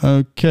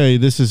Okay,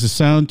 this is a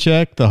sound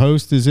check. The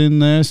host is in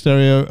there.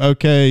 Stereo.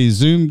 Okay,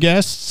 Zoom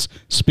guests,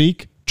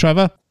 speak.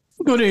 Trevor.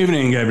 Good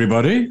evening,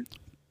 everybody.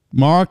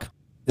 Mark.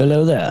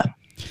 Hello there.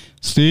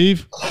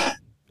 Steve.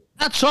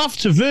 That's off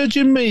to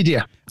Virgin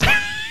Media.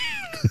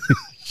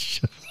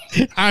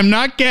 I'm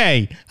not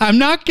gay. I'm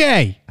not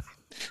gay.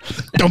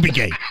 Don't be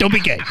gay. Don't be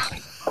gay.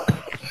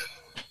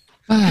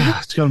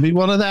 It's going to be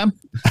one of them.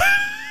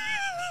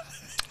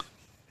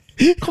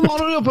 Come on,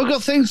 hurry up. I've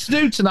got things to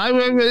do tonight.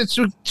 It's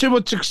too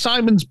much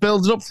excitement's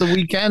building up for the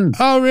weekend.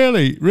 Oh,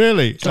 really?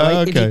 Really?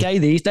 Right, if you're gay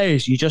these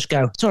days, you just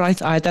go, it's all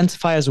right, I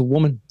identify as a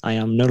woman. I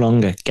am no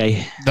longer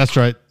gay. That's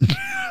right.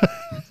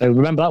 So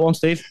remember that one,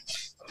 Steve?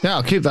 Yeah,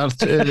 I'll keep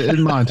that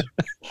in mind.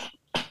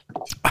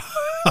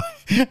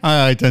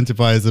 I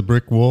identify as a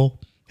brick wall.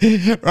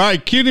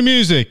 Right, cue the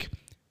music.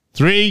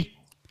 3,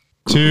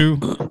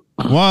 2,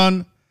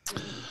 1.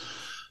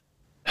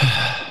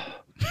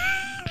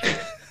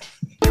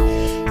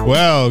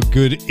 Well,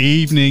 good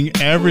evening,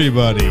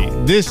 everybody.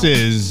 This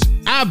is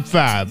Ab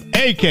Fab,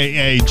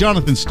 a.k.a.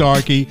 Jonathan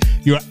Starkey,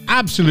 your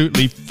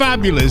absolutely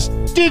fabulous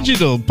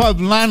digital pub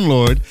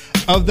landlord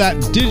of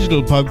that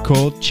digital pub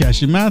called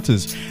Cheshire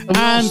Matters.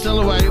 And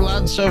still away,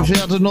 lad, so if he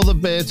had another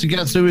beer to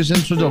get through his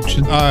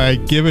introduction. All right,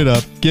 give it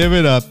up, give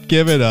it up,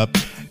 give it up.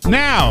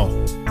 Now,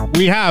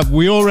 we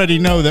already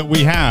know that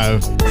we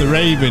have the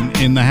Raven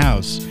in the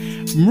house.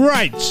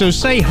 Right, so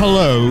say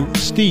hello,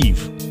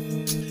 Steve.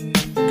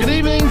 Good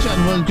evening,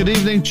 gentlemen. Good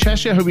evening,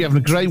 Cheshire. Hope you're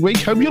having a great week.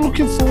 Hope you're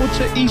looking forward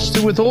to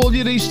Easter with all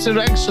your Easter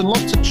eggs and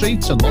lots of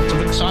treats and lots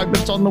of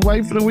excitement on the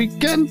way for the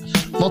weekend.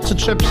 Lots of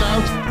trips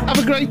out. Have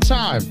a great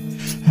time.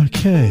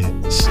 Okay,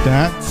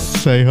 Stats,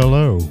 say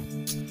hello.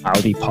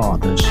 Howdy,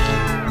 partners.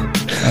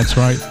 That's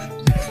right.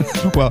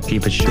 Well,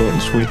 keep it short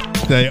and sweet.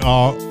 They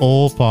are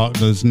all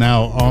partners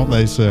now, aren't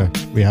they, sir?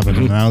 We have an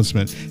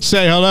announcement.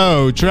 Say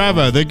hello,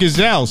 Trevor, the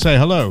Gazelle. Say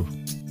hello.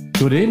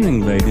 Good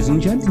evening, ladies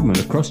and gentlemen,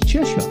 across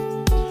Cheshire.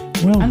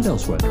 Well, and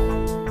elsewhere.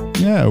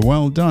 Yeah,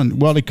 well done.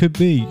 Well, it could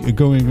be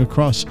going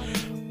across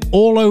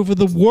all over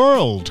the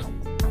world.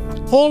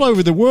 All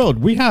over the world.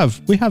 We have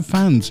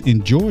fans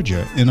in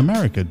Georgia, in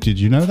America. Did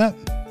you know that?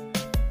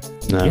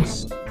 No.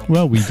 Yes.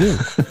 Well, we do.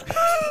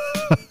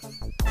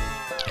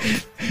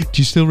 Do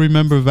you still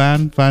remember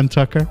Van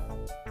Tucker?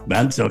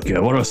 Van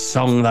Tucker, what a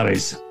song that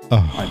is.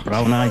 Oh. My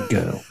brown-eyed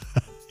girl.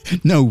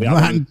 No,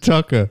 Van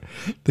Tucker.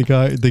 The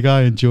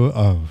guy in Georgia.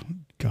 Oh,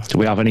 God. Do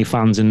we have any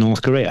fans in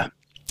North Korea?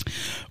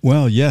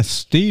 Well, yes,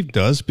 Steve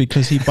does,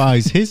 because he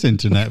buys his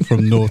internet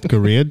from North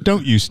Korea.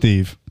 Don't you,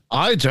 Steve?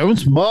 I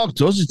don't. Mark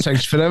does. It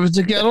takes forever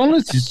to get on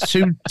it. It's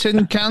 2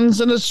 tin cans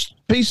and a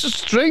piece of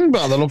string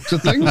by the looks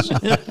of things.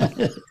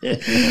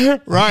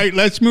 Right,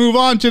 let's move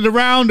on to the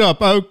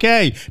roundup.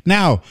 Okay,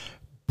 now,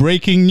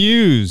 breaking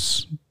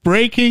news.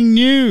 Breaking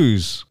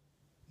news.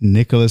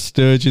 Nicola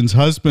Sturgeon's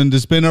husband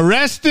has been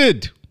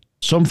arrested.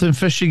 Something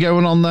fishy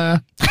going on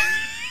there.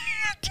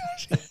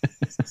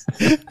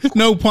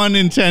 No pun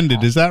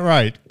intended, is that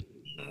right?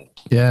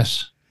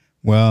 Yes.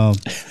 Well,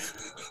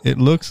 it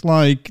looks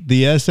like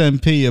the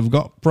SNP have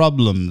got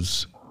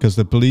problems because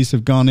the police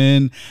have gone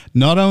in.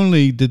 Not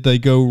only did they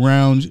go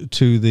round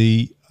to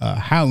the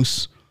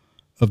house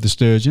of the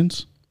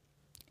Sturgeons,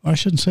 I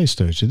shouldn't say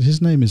Sturgeon,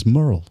 his name is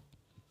Murrell,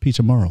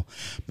 Peter Murrell.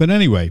 But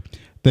anyway,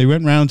 they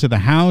went round to the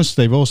house.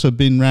 They've also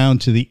been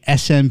round to the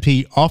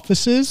SNP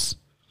offices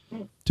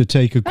to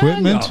take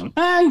equipment.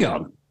 Hang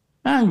on.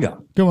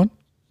 Go on.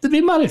 They've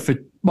been married for,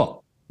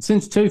 what,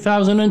 since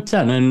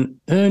 2010, and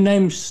her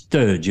name's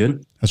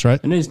Sturgeon. That's right.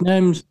 And his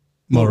name's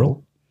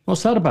Murrell.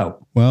 What's that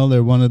about? Well,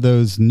 they're one of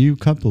those new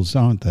couples,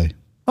 aren't they?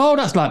 Oh,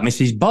 that's like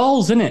Mrs.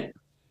 Balls, isn't it?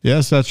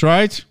 Yes, that's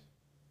right.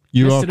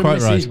 You Mr. are quite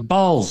and right. Mrs.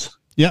 Balls.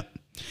 Yep.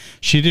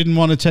 She didn't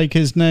want to take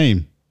his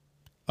name.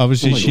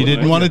 Obviously, she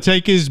didn't want to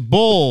take his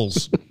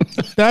balls.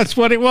 That's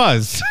what it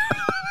was.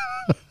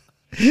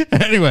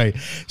 Anyway,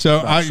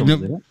 so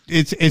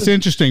it's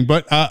interesting.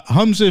 But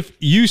Hamza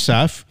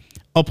Yousaf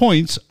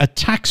appoints a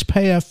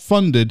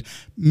taxpayer-funded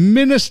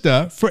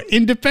Minister for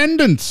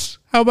Independence.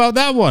 How about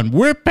that one?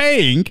 We're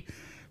paying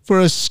for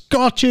a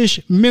Scottish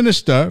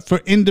Minister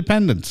for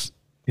Independence.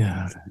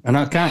 Yeah, and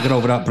I can't get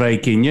over that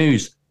breaking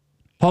news.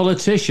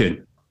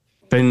 Politician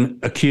been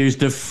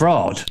accused of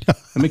fraud,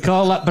 and we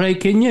call that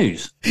breaking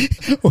news.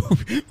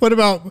 What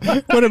about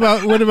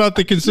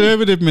the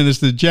Conservative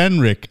Minister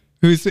Jenrick,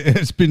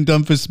 has been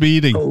done for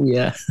speeding? Oh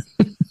yeah.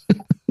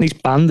 He's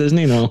banned, isn't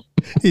he? No,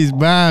 he's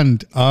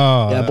banned.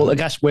 Oh, yeah, but I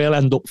guess we'll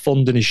end up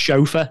funding his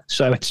chauffeur,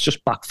 so it's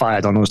just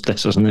backfired on us,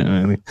 this, isn't it?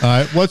 Really? All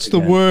right. What's the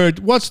word?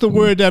 What's the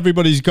word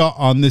everybody's got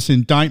on this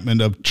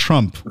indictment of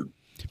Trump?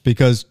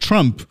 Because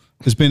Trump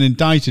has been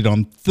indicted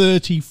on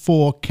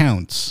 34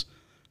 counts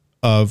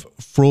of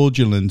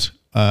fraudulent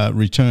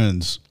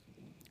returns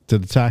to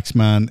the tax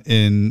man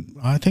in,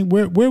 I think,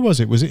 where was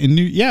it? Was it in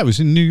it was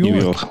in New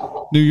York.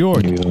 New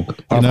York.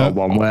 I've got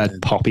one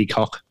word: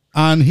 poppycock.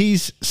 And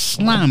he's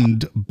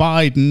slammed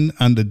Biden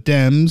and the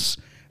Dems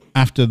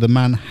after the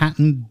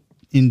Manhattan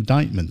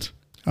indictment.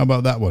 How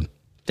about that one?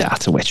 Yeah,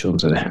 that's a witch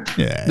hunt, isn't it?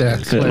 Yeah,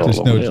 there's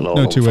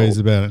no two ways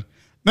about it.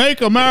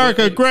 Make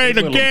America great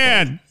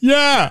again.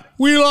 Yeah,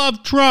 we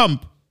love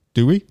Trump.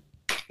 Do we?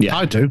 Yeah,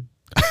 I do.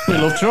 We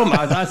love Trump.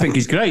 I think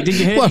he's great. Did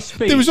you hear his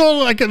speech? There was all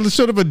like a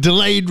sort of a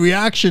delayed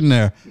reaction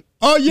there.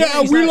 Oh,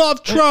 yeah, we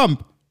love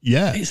Trump.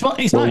 Yeah. It's well,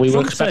 like we were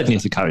Trump expecting you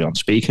to carry on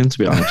speaking, to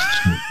be honest.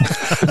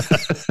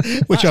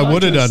 Which I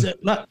would have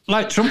done.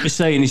 Like Trump was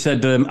saying, he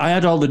said, I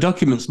had all the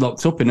documents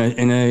locked up in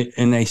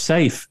a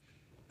safe.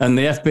 And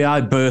the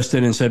FBI burst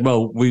in and said,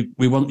 well, we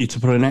want you to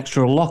put an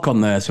extra lock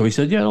on there. So he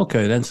said, yeah,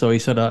 okay then. So he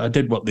said, I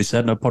did what they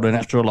said and I put an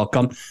extra lock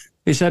on.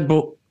 He said,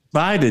 but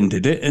Biden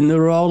did it and they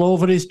were all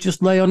over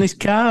just lay on his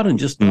car and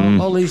just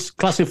all these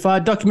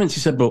classified documents. He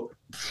said, but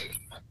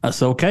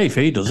that's okay if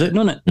he does it,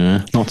 doesn't it?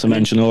 Yeah. Not to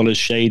mention all his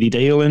shady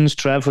dealings,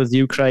 Trev, with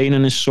Ukraine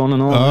and his son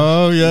and all.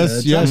 Oh,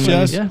 yes.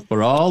 Yeah,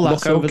 we're all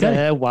look over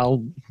there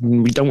while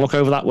we don't look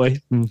over that way.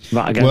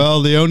 That again.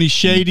 Well, the only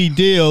shady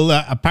deal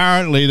that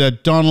apparently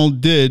that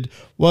Donald did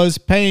was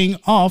paying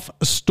off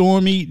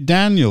Stormy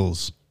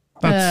Daniels.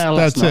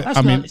 That's it.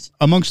 I mean,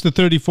 amongst the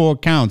 34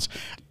 counts,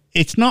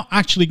 it's not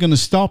actually going to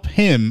stop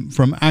him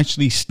from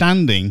actually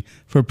standing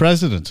for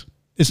president.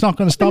 It's not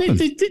going to stop him.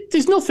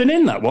 There's nothing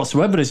in that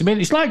whatsoever. I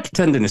mean, it's like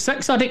attending a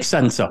sex addict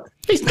centre.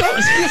 It's not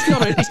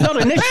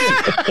an issue.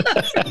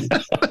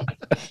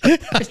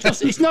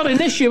 It's not an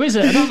issue, is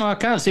it? I don't know. I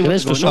can't see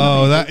what's going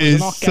on. Oh,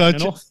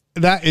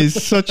 that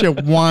is such a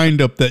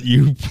wind up that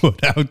you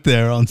put out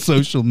there on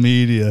social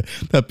media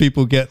that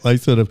people get like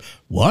sort of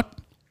what?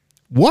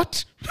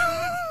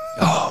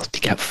 Oh, they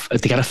get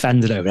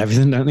offended over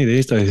everything, don't they,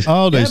 these days?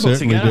 Oh, they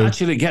certainly do.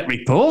 Actually get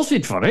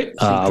reported for it.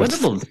 It's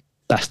incredible. It's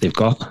best they've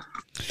got.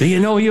 Do you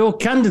know your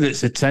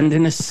candidate's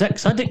attending a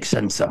sex addict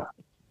centre?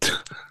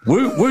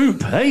 Whoop,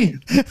 whoop, hey?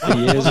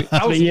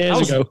 3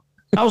 years ago.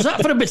 How's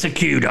that for a bit of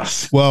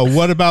kudos? Well,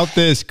 what about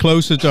this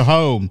closer to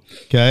home?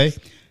 Okay.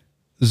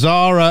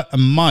 Zara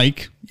and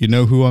Mike, you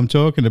know who I'm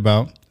talking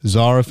about.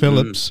 Zara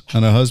Phillips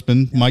and her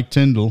husband, Mike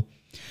Tyndall.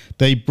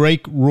 They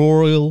break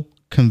royal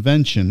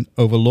convention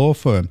over law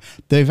firm.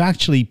 They've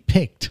actually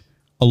picked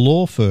a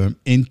law firm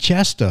in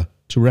Chester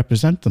to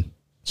represent them.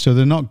 So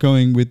they're not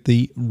going with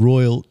the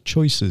royal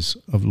choices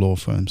of law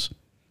firms.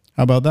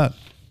 How about that?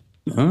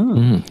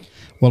 Oh.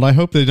 Well, I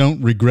hope they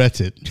don't regret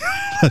it.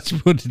 Let's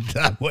put it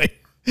that way.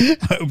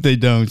 I hope they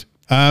don't.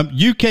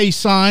 UK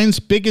signs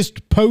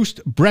biggest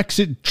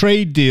post-Brexit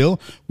trade deal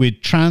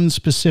with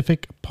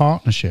Trans-Pacific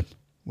Partnership.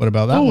 What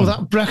about that one?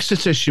 That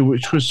Brexit issue,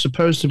 which was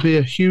supposed to be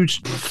a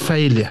huge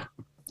failure.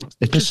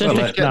 Does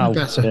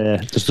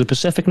the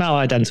Pacific now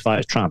identify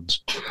as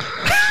trans?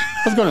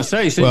 I was going to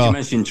say, since you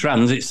mentioned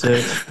trans,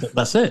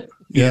 that's it.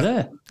 You're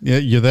there. Yeah,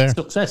 you're there.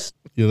 Success.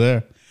 You're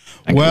there.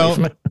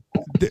 The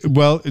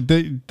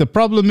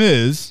problem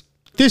is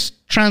this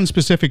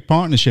Trans-Pacific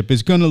Partnership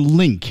is going to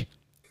link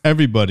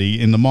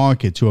everybody in the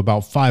market to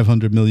about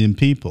 500 million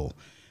people.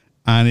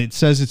 And it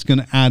says it's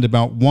going to add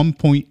about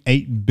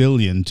 1.8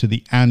 billion to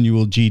the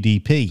annual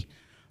GDP.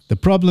 The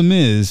problem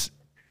is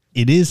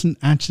it isn't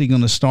actually going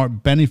to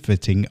start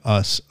benefiting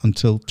us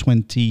until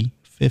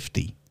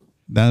 2050.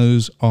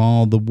 Those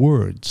are the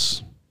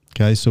words.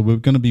 Okay, so we're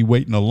going to be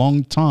waiting a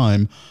long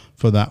time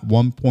for that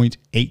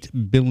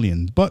 1.8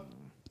 billion. But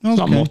okay.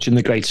 Not much in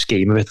the great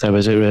scheme of it, though,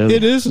 is it really?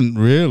 It isn't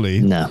really.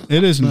 No.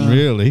 It isn't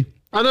really.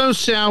 I don't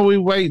see how we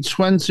wait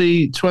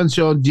 20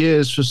 odd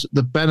years for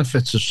the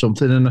benefits of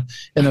something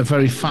in a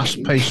very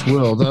fast-paced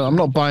world. I'm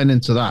not buying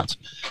into that,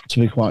 to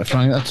be quite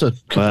frank. That's a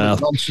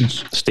complete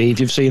nonsense. Steve,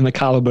 you've seen the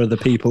calibre of the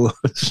people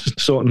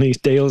sorting these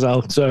deals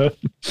out, so...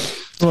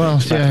 Well,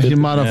 yeah, you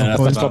might have a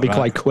point. That's probably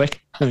quite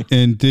quick.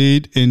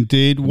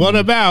 Indeed. What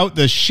about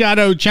the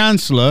Shadow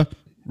Chancellor,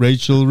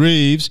 Rachel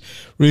Reeves,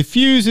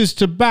 refuses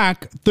to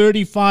back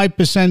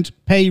 35%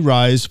 pay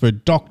rise for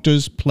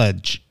doctors'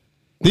 pledge?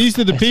 These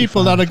are the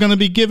people that are going to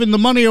be giving the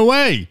money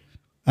away.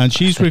 And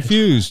she's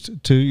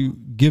refused to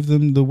give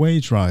them the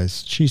wage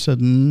rise. She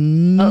said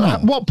no.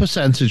 What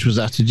percentage was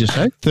that, did you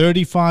say?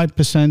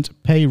 35%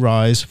 pay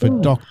rise for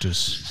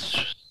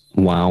doctors.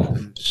 Wow.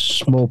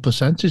 Small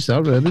percentage,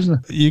 that really,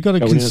 isn't it? You got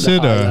to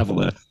consider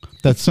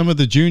that some of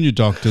the junior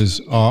doctors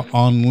are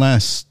on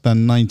less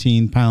than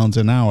 £19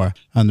 an hour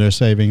and they're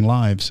saving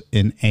lives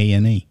in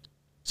A&E.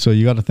 So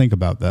you got to think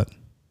about that.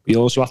 You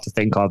also have to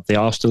think of they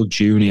are still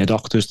junior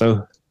doctors,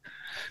 though.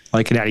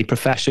 Like in any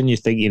profession, you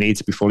think you need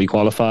to be fully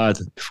qualified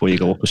before you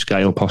go up a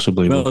scale,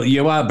 possibly. Well,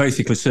 you are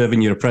basically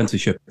serving your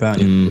apprenticeship,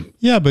 aren't you?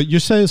 Yeah, but you're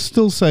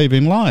still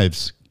saving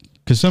lives.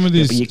 Because some of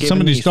these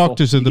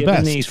doctors are the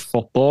best. These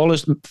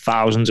footballers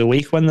thousands a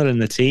week when they're in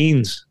the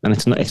teens, and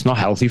it's not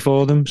healthy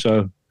for them.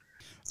 So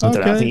I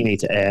think you need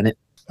to earn it.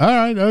 All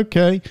right,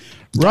 okay,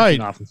 right.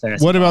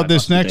 What about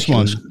this next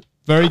one?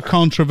 Very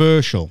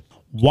controversial.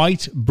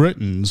 White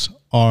Britons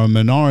are a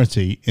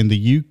minority in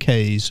the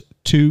UK's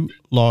 2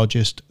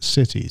 largest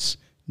cities.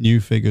 New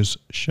figures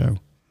show.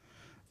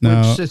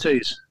 Now, which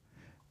cities?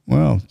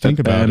 Well, think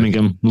about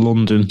Birmingham,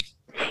 London.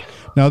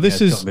 Now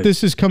this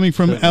is coming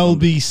from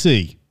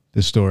LBC.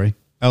 This story,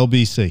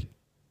 LBC.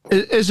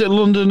 Is it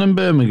London and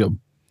Birmingham?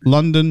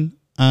 London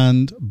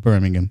and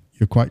Birmingham.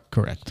 You're quite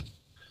correct.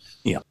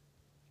 Yeah.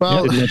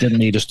 Well, I didn't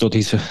need a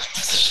study to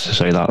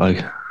say that.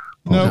 Like,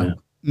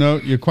 no,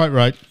 you're quite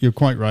right. You're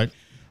quite right.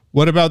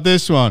 What about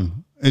this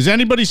one? Is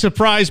anybody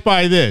surprised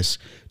by this?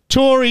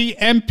 Tory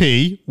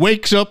MP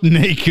wakes up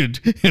naked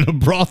in a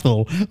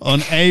brothel,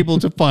 unable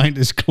to find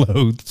his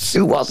clothes.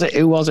 Who was it?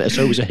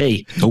 So it was a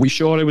he. Are we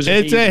sure it was a he?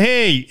 It's a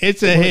he.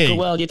 It's a he.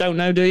 Well, you don't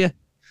know, do you?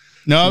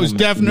 No, it was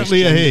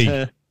definitely a he.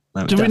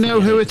 No, do we know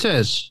who it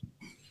is?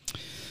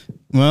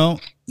 Well,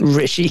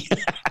 Rishi.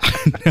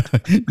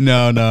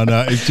 no.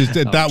 It's just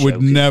that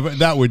would never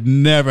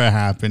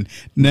happen.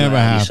 Never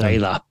happen. You say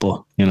that,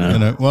 but you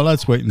know. Well,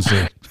 let's wait and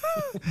see.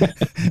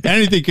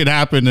 Anything could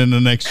happen in the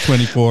next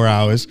 24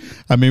 hours.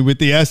 I mean, with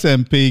the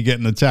SNP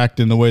getting attacked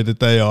in the way that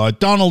they are,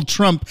 Donald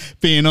Trump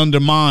being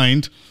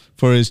undermined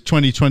for his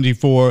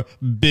 2024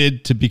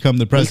 bid to become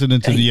the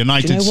president of the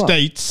United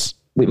States.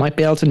 We might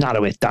be able to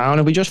narrow it down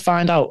if we just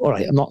find out. All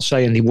right, I'm not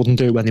saying they wouldn't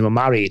do it when they were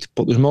married,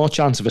 but there's more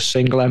chance of a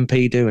single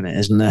MP doing it,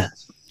 isn't there?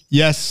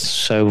 Yes.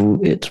 So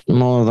it's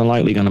more than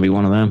likely going to be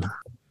one of them,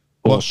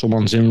 or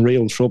someone's in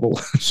real trouble.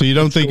 So you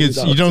don't think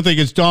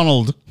it's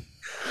Donald?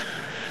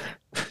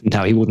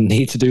 No, he wouldn't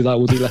need to do that,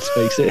 would he? Let's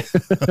face it.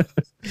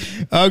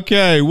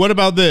 Okay, what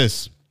about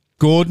this?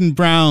 Gordon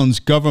Brown's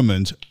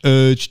government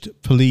urged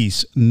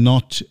police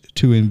not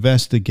to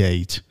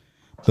investigate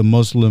the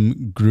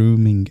Muslim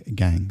grooming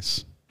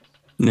gangs.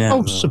 Yeah.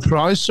 Oh,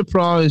 surprise.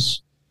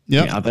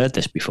 Yep. Yeah, I've heard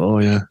this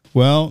before, yeah.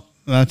 Well,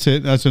 that's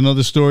it. That's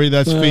another story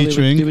that's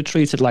featuring. They were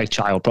treated like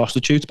child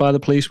prostitutes by the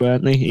police,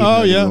 weren't they? Even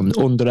though they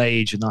were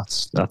underage, and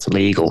that's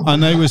illegal.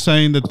 And they were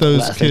saying that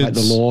those kids, like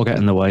the law get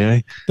in the way,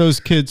 eh? Those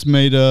kids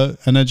made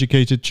an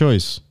educated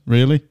choice.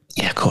 Really?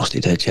 Yeah, of course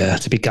they did. Yeah,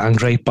 to be gang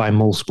raped by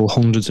multiple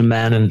hundreds of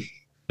men and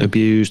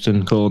abused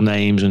and called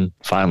names and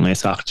violently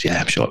attacked.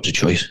 Yeah, I'm sure it was a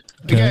choice.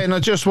 Again, I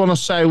just want to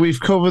say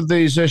we've covered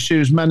these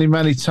issues many,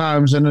 many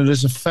times, and it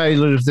is a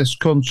failure of this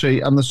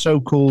country and the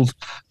so-called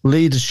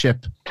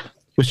leadership,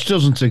 which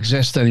doesn't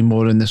exist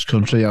anymore in this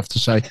country, I have to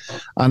say.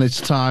 And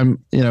it's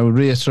time,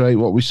 reiterate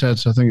what we said.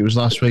 So I think it was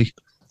last week.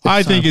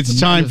 I think it's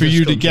time for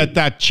you to get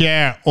that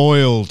chair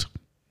oiled.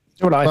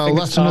 Well,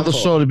 that's another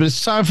story, but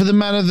it's time for the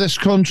men of this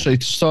country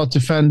to start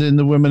defending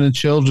the women and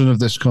children of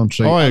this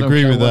country. Oh, I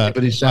agree with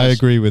that. I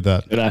agree with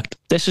that. Correct.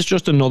 This is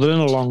just another in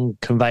a long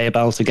conveyor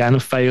belt again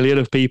of failure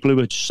of people who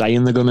are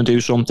saying they're going to do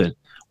something.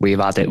 We've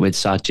had it with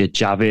Sajid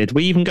Javid.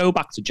 We even go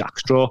back to Jack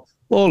Straw.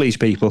 All these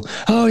people.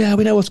 Oh, yeah,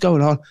 we know what's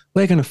going on.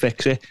 We're going to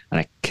fix it.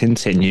 And it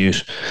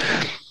continues.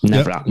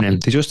 Never happening.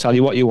 They just tell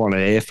you what you want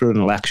to hear for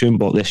an election,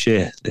 but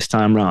this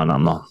time round,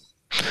 I'm not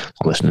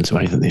listening to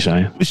anything they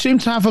say. We seem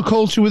to have a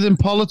culture within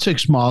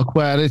politics, Mark,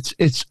 where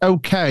it's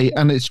okay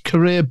and it's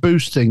career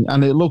boosting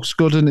and it looks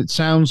good and it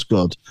sounds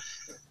good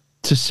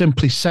to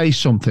simply say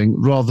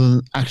something rather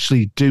than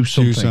actually do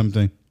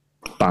something.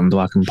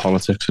 Bandwagon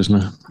politics,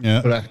 isn't it?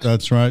 Yeah, correct.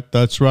 That's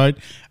right.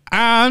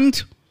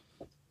 And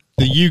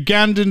the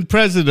Ugandan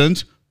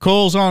president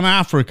calls on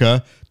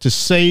Africa to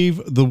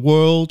save the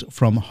world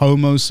from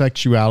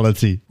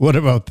homosexuality. What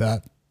about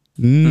that?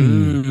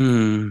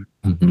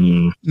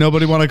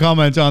 Nobody want to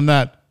comment on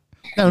that?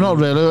 No, not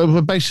really.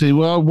 We're basically,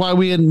 why are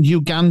we in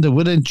Uganda?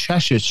 We're in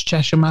Cheshire. It's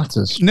Cheshire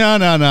Matters. No.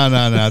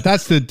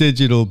 That's the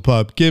digital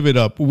pub. Give it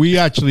up. We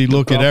actually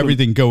look at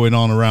everything going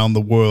on around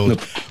the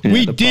world.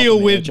 We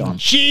deal with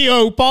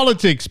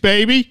geopolitics,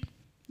 baby.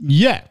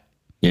 Yeah.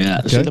 Yeah.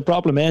 Okay. So the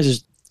problem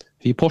is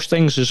if you push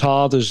things as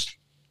hard as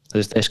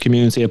this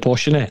community are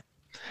pushing it,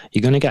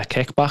 you're going to get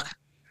kickback.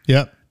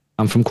 Yep.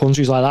 And from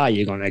countries like that,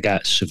 you're going to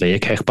get severe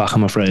kickback,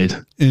 I'm afraid.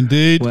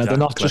 Indeed. Where they're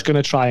not just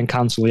going to try and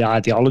cancel the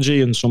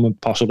ideology and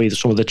possibly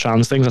some of the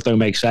trans things that don't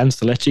make sense.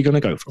 They're literally going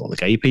to go for all the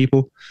gay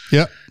people.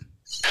 Yep.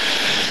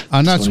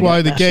 And that's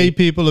why the gay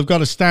people have got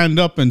to stand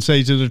up and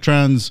say to the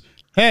trans,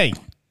 hey,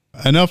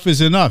 enough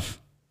is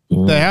enough.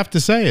 They have to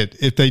say it.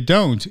 If they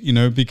don't,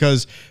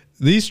 because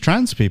these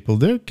trans people,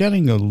 they're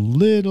getting a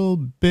little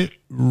bit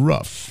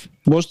rough.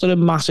 Was there a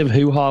massive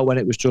hoo-ha when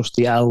it was just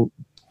the L,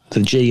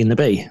 the G and the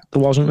B?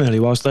 There wasn't really,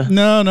 was there?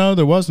 No,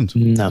 there wasn't.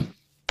 No.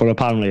 But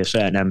apparently a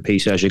certain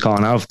MP says you can't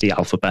have the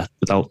alphabet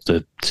without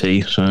the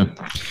T. So,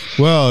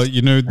 well,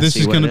 this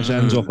is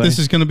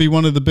going to be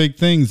one of the big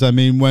things. I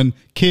mean, when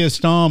Keir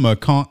Starmer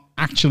can't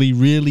actually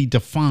really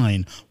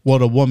define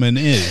what a woman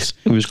is.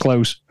 It was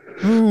close.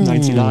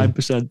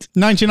 99%.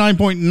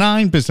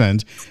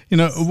 99.9%.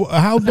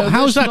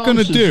 How's that going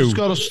to do? It's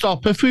got to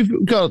stop. If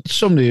we've got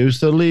somebody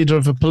who's the leader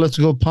of a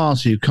political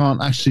party who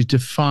can't actually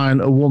define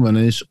a woman,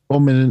 and it's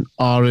women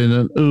are in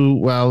an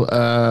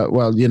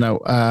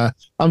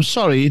I'm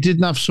sorry, you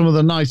didn't have some of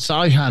the nights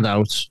I had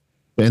out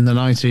in the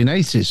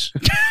 1980s.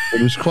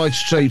 It was quite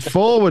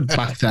straightforward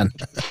back then.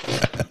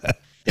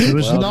 There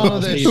was none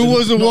of this. Who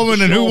was a woman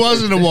and who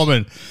wasn't a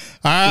woman?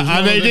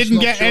 And they didn't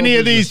get any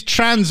of these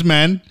trans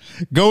men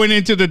going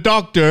into the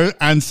doctor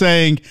and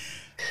saying,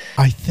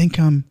 I think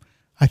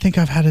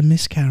I've had a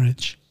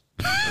miscarriage.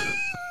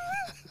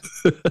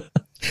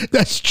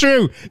 That's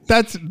true.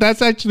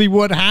 That's actually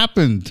what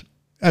happened.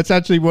 They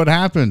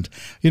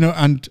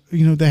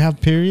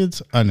have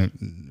periods.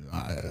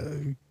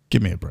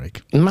 Give me a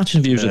break.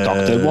 Imagine if you was a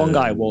doctor. One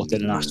guy walked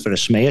in and asked for a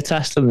smear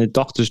test, and the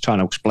doctor's trying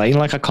to explain,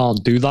 like, I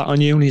can't do that on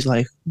you. And he's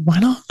like, why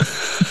not?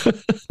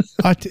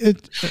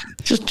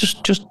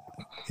 Just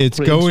it's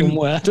going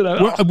somewhere. I don't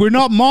know. We're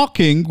not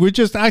mocking. We're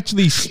just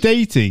actually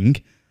stating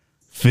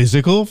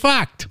physical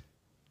fact.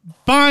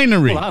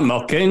 Binary. Well, I'm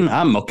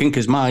mocking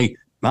because my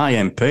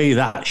MP,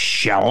 that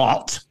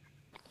shallot,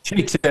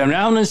 she turned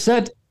around and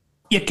said,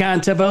 you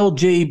can't have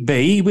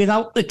LGB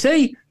without the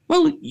T.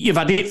 Well, you've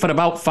had it for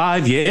about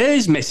 5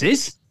 years,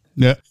 missus.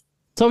 Yeah.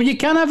 So you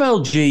can have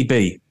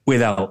LGB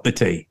without the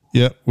T.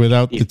 Yeah,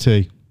 without the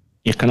T.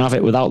 You can have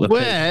it without the P.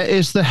 Where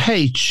is the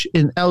H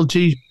in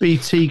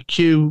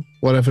LGBTQ,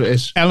 whatever it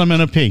is?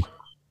 Element of P.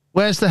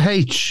 Where's the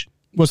H?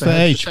 What's the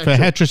H? For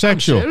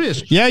heterosexual. I'm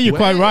serious. Yeah, you're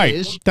quite Where right.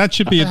 is That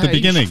should be at the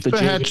beginning. For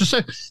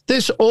heterosexual.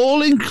 This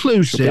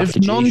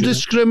all-inclusive,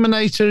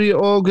 non-discriminatory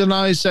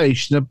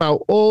organisation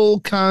about all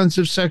kinds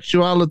of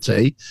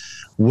sexuality.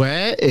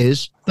 Where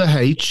is the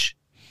H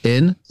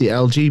in the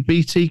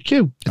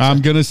LGBTQ?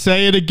 I'm going to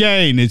say it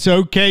again. It's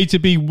okay to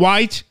be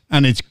white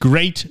and it's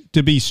great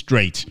to be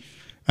straight.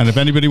 And if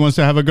anybody wants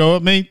to have a go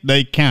at me,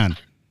 they can.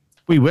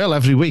 We will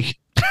every week.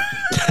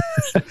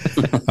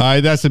 All right,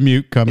 that's a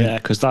mute coming. Yeah,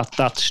 because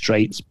that's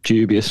straight's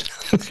dubious.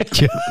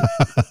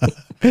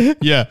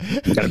 Yeah.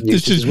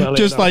 It's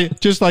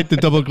just like the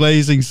double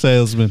glazing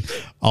salesman.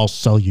 I'll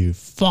sell you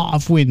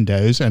 5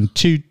 windows and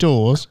 2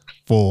 doors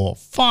for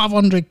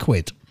 500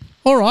 quid.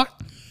 All right.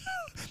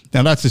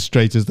 Now that's as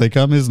straight as they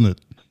come, isn't it?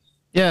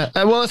 Yeah.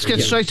 Well, let's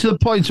get straight to the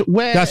point.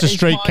 That's a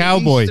straight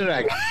cowboy.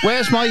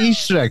 Where's my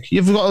Easter egg?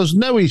 You've got us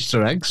no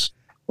Easter eggs.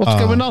 What's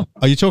going on?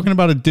 Are you talking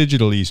about a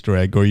digital Easter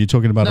egg, or are you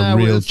talking about a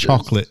real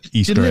chocolate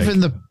Easter egg?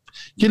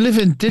 You live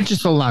in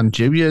digital land,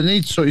 you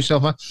need to sort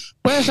yourself out.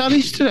 Where's our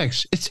Easter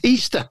eggs? It's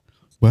Easter.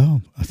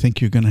 Well, I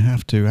think you're going to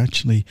have to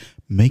actually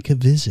make a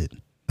visit,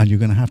 and you're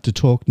going to have to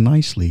talk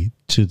nicely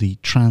to the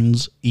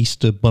trans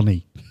Easter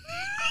bunny.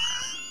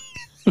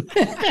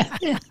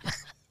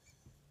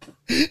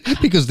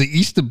 Because the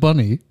Easter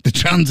bunny, the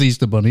trans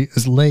Easter bunny,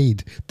 has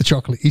laid the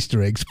chocolate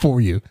Easter eggs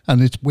for you,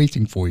 and it's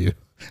waiting for you.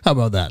 How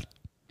about that?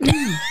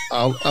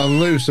 I'll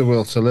lose the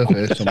will to live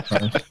here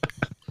sometimes.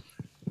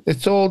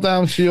 It's all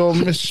down to your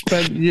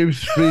misspent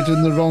youth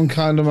reading the wrong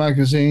kind of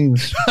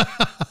magazines.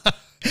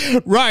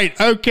 Right,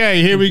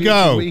 okay, here we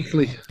go.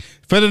 Weekly.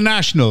 For the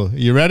National, are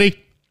you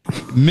ready?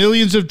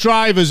 Millions of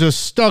drivers are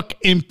stuck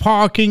in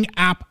parking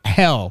app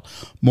hell.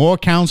 More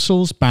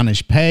councils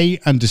banish pay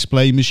and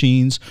display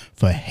machines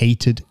for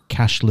hated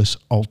cashless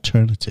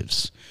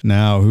alternatives.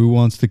 Now, who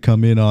wants to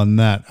come in on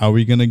that? Are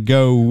we going to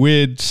go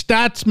with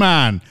Stats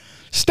Man?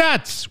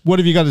 Stats, what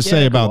have you got to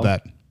say about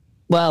that?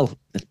 Well,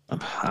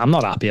 I'm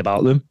not happy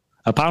about them.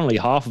 Apparently,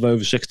 half of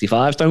over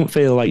 65s don't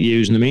feel like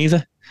using them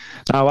either.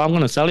 Now, I'm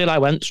going to tell you, I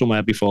went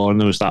somewhere before and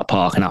there was that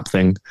parking app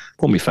thing,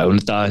 but my phone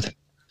had died,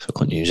 so I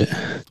couldn't use it.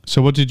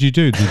 So what did you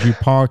do? Did you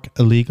park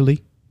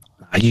illegally?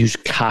 I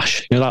used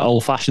cash. You know that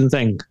old-fashioned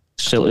thing?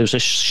 It was a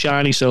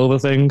shiny silver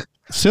thing.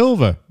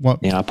 Silver? What?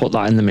 Yeah, I put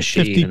that in the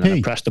machine 50p. and then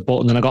I pressed the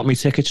button and I got my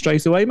ticket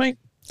straight away, mate.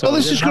 So well,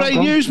 this is great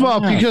news,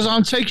 Mark, because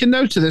I'm taking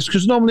note of this,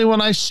 because normally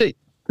when I sit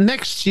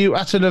next to you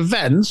at an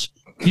event,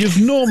 you've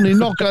normally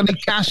not got any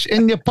cash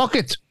in your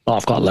pocket. Oh,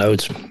 I've got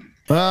loads.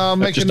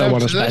 I just don't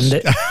want to spend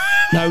it.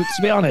 No,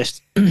 to be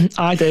honest,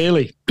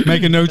 ideally.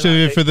 Make a note of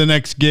it for the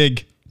next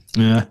gig.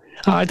 Yeah.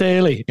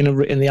 Ideally,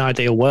 in the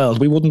ideal world,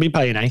 we wouldn't be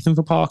paying anything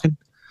for parking.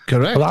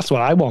 Correct. Well, that's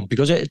what I want,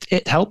 because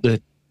it helped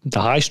the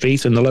high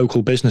street and the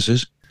local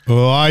businesses.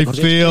 Oh, I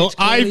feel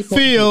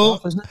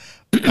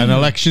an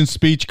election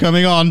speech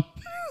coming on.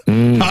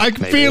 I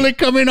can feel it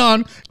coming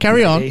on.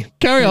 Carry on,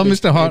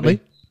 Mr. Hartley.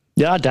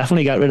 Yeah,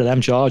 definitely get rid of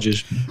them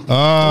charges.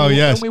 Oh,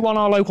 yes. Don't we want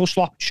our local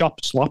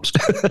shops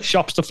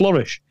to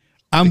flourish?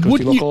 And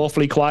would you look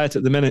awfully quiet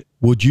at the minute?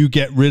 Would you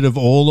get rid of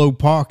all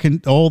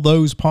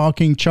those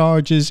parking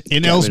charges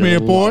in Ellesmere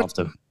Port?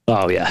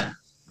 Oh yeah,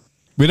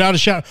 without a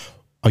shout.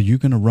 Are you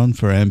going to run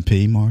for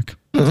MP, Mark?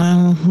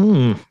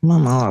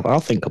 I'll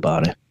think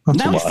about it.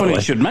 Now it's funny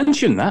you should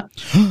mention that.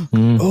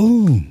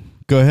 Oh,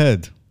 go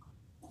ahead.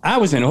 I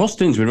was in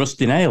Hustings with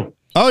Rusty Nail.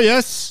 Oh,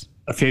 yes.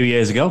 A few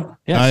years ago.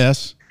 Yes. Ah,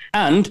 yes.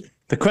 And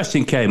the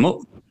question came up,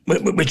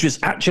 which was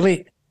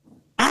actually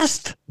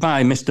asked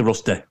by Mr.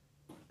 Rusty.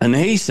 And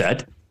he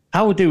said,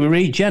 how do we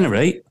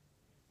regenerate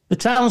the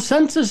town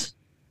centres?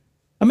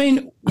 I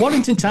mean,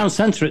 Warrington Town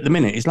Centre at the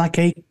minute is like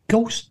a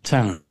ghost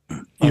town.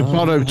 You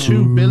borrowed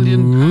 £2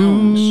 billion.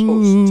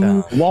 Ghost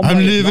town. I'm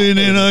living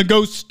in a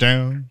ghost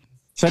town.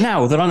 So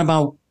now they're on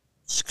about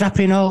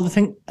scrapping all the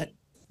thing.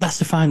 That's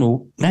the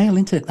final nail,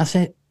 isn't it? That's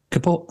it.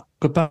 Kaput.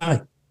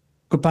 Goodbye.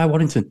 Goodbye,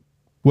 Warrington.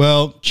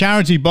 Well,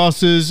 charity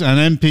bosses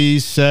and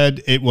MPs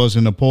said it was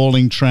an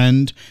appalling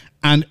trend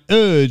and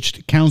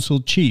urged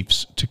council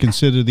chiefs to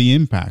consider the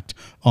impact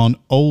on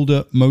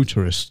older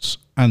motorists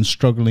and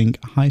struggling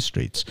high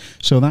streets.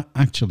 So that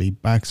actually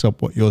backs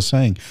up what you're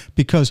saying,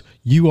 because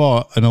you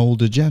are an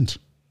older gent.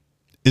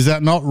 Is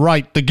that not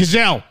right? The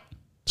Gazelle,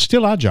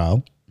 still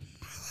agile.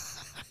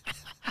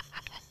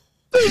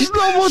 There's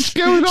not much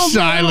going on.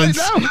 Silence.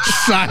 Right now.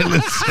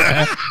 Silence.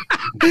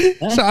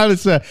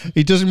 Silas,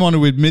 he doesn't want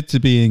to admit to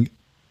being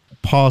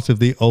part of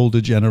the older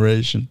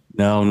generation.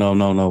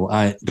 No.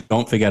 I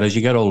don't forget, as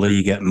you get older,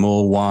 you get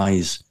more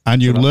wise.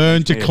 And you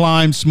learn to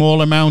climb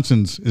smaller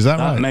mountains. Is that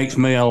right? That makes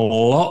me a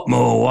lot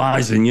more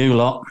wise than you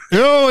lot.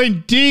 Oh,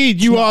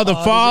 indeed. You are the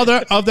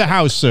father of the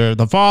house, sir.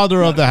 The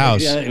father of the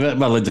house. Yeah,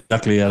 well,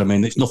 exactly. Yeah. I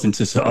mean, it's nothing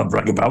to sort of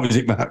brag about, is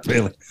it, Mark,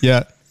 really?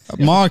 Yeah.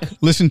 Mark,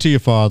 listen to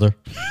your father.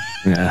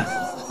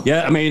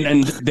 Yeah, I mean,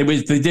 and they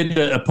did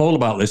a poll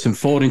about this, and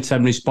 4 in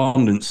 10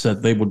 respondents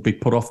said they would be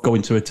put off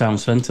going to a town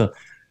centre.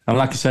 And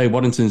like I say,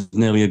 Waddington's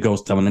nearly a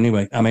ghost town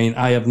anyway. I mean,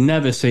 I have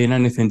never seen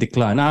anything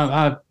decline.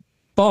 I've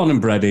born and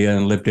bred here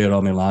and lived here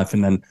all my life,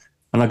 and then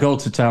when I go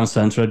to town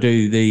centre, I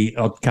do the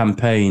odd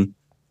campaign,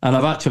 and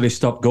I've actually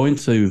stopped going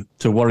to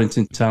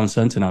Warrington town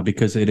centre now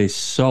because it is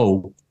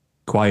so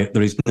quiet.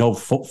 There is no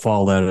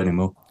footfall there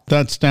anymore.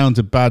 That's down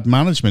to bad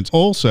management.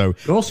 Also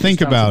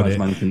think about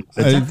it.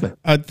 Exactly.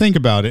 Think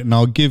about it, and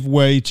I'll give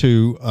way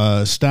to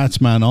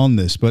Statsman on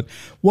this. But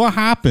what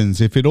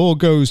happens if it all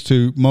goes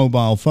to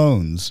mobile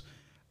phones,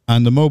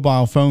 and the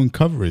mobile phone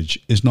coverage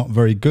is not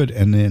very good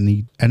in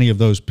any of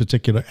those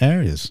particular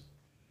areas?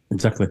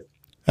 Exactly.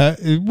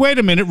 Wait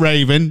a minute,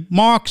 Raven.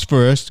 Mark's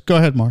first. Go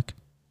ahead, Mark.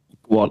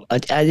 Well,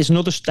 it's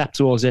another step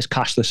towards this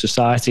cashless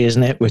society,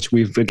 isn't it? Which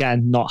we've,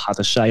 again, not had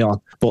a say on.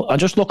 But I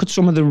just look at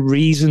some of the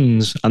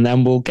reasons, and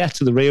then we'll get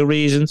to the real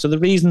reasons. So the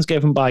reasons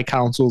given by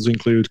councils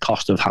include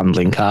cost of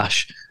handling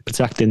cash,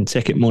 protecting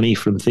ticket money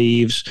from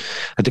thieves,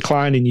 a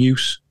decline in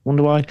use.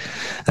 Wonder why.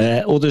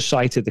 Others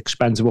cited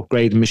expensive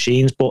upgrading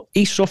machines. But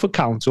East Suffolk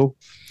Council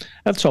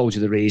have told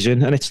you the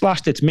reason, and it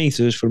slashed its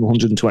meters from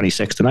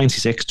 126 to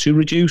 96 to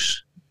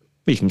reduce,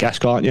 you can guess,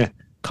 can't you?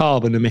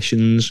 Carbon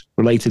emissions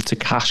related to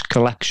cash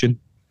collection.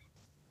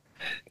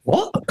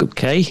 What?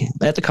 Okay.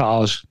 They're the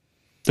cars,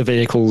 the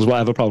vehicles,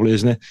 whatever, probably,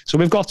 isn't it? So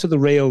we've got to the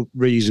real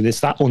reason. It's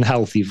that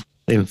unhealthy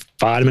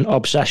environment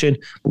obsession.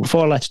 But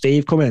before I let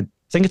Steve come in,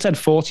 I think it said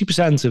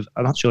 40% of,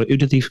 I'm not sure, who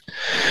did he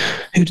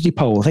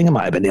poll? I think it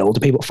might have been the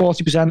older people.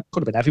 40%,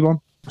 could have been everyone.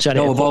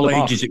 Of all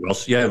ages it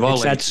was. Yeah, of all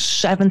ages. It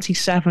said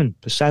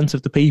 77%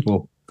 of the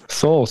people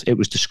thought it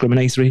was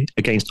discriminatory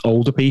against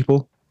older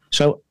people.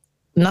 So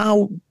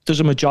now there's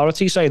a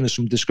majority saying there's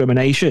some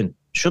discrimination.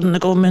 Shouldn't the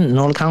government and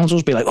all the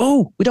councils be like,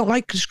 oh, we don't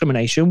like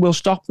discrimination, we'll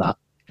stop that?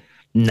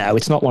 No,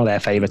 it's not one of their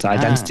favourite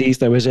identities,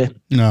 though, is it?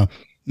 No.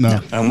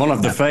 And one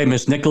of the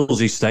famous Nicholls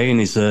he's saying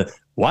is,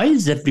 why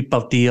is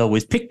everybody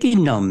always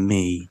picking on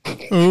me?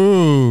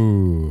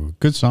 Ooh,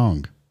 good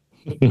song.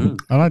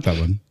 I like that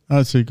one.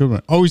 That's a good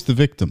one. Always the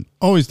victim.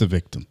 Always the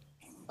victim.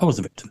 Always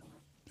the victim.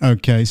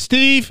 Okay,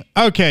 Steve.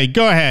 Okay,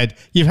 go ahead.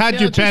 You've had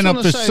your pen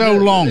up for so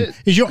long.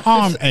 Is your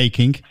arm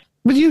aching?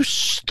 Will you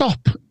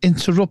stop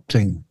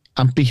interrupting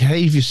and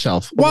behave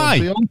yourself? Why?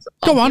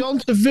 Go on. Be on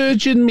to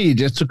Virgin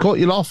Media to cut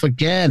you off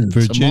again.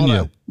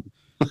 Virginia.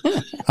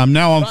 I'm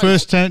now on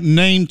first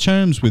name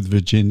terms with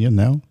Virginia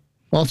now.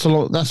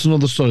 Well, that's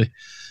another story.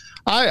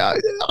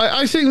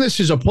 I think this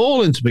is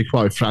appalling, to be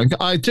quite frank.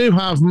 I do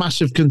have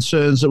massive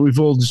concerns that we've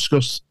all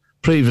discussed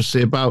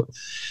previously about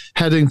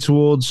heading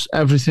towards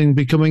everything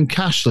becoming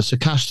cashless, a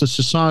cashless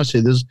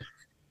society.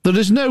 There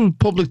is no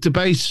public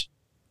debate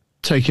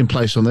taking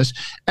place on this.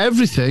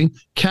 Everything,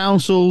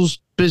 councils,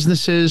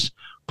 businesses,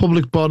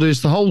 public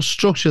bodies, the whole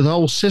structure, the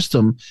whole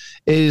system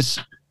is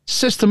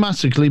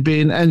systematically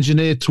being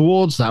engineered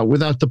towards that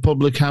without the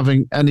public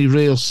having any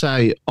real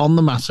say on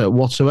the matter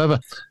whatsoever.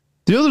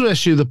 The other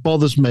issue that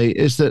bothers me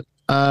is that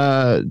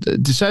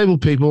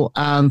disabled people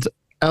and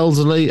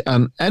elderly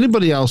and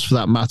anybody else for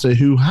that matter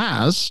who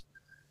has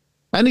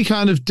any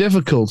kind of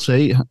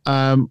difficulty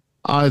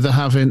either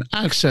having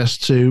access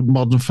to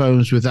modern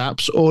phones with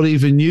apps or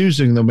even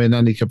using them in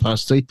any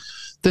capacity.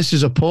 This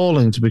is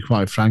appalling, to be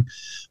quite frank.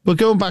 But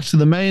going back to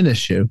the main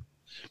issue,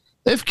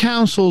 if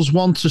councils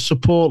want to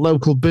support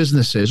local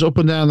businesses up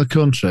and down the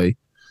country,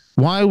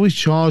 why are we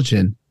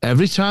charging?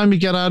 Every time you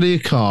get out of your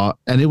car,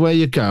 anywhere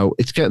you go,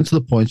 it's getting to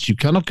the point you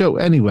cannot go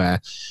anywhere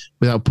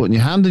without putting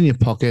your hand in your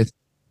pocket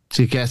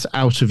to get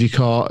out of your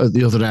car at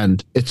the other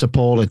end. It's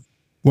appalling.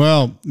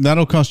 Well,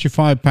 that'll cost you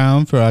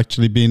 £5 for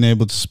actually being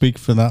able to speak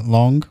for that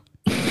long.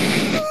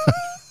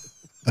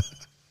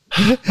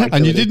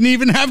 And you didn't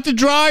even have to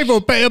drive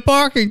or pay a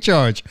parking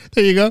charge.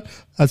 There you go.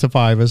 That's a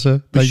 £5,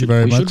 sir. Thank you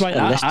very much. We should write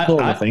a list of all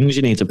the things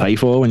you need to pay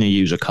for when you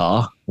use a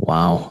car.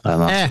 Wow.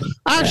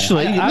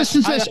 Actually,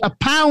 listen to this.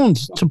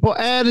 £1 to put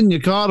air in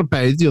your car to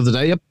pay the other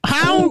day.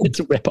 £1. It's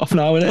a rip-off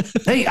now, isn't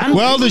it? Hey,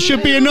 well, there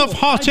should be enough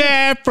hot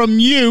air from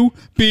you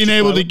being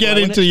able to get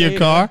into your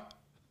car.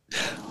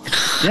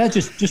 Yeah,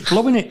 just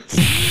blowing it.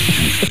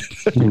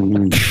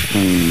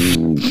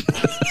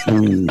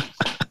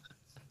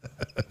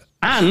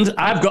 And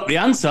I've got the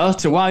answer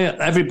to why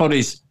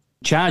everybody's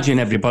charging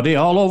everybody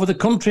all over the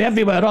country,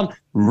 everywhere on.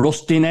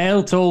 Rusty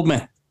Nail told me.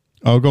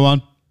 Oh, go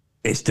on.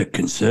 It's the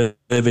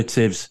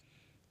Conservatives.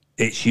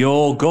 It's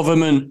your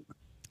government.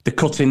 They're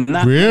cutting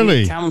that.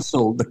 Really?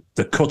 Council.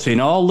 They're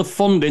cutting all the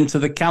funding to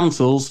the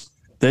councils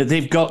that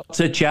they've got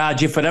to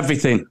charge you for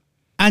everything.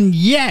 And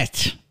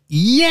yet,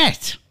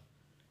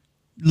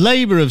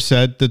 Labour have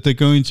said that they're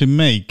going to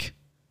make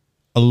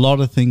a lot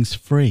of things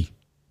free.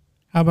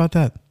 How about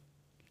that?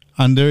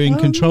 And they're in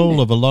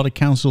control of a lot of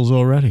councils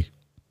already.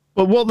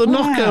 But what they're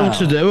not going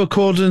to do,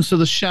 according to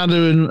the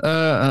Shadow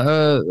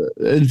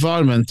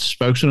Environment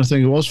spokesman, I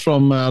think it was,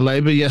 from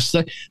Labour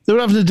yesterday, they were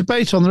having a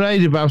debate on the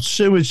radio about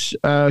sewage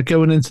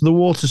going into the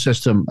water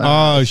system.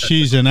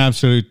 She's an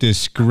absolute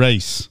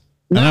disgrace.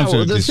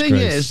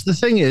 The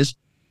thing is,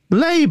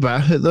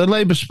 Labour, the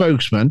Labour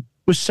spokesman,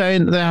 was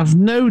saying they have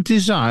no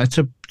desire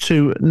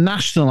to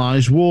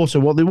nationalise water.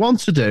 What they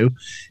want to do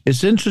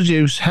is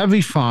introduce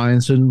heavy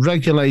fines and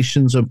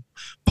regulations and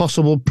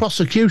possible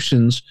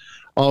prosecutions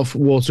of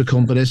water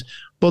companies,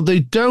 but they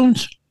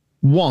don't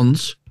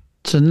want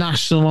to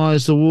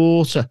nationalise the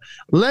water.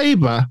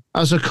 Labour,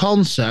 as a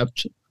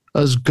concept,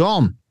 has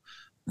gone.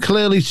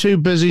 Clearly too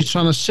busy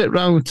trying to sit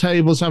round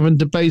tables having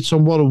debates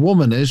on what a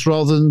woman is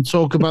rather than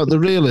talk about the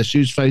real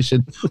issues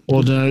facing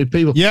ordinary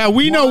people. Yeah,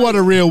 we know what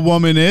a real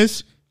woman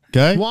is.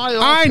 Okay.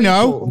 I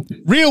know.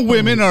 Real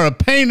women are a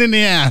pain in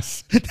the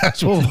ass.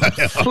 That's what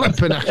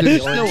flipping I'd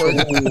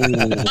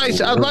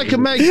like to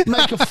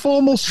make a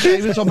formal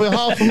statement on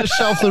behalf of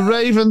myself, the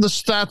Raven, the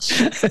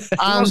Stats,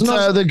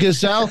 and the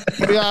Gazelle.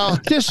 We are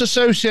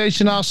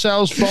disassociating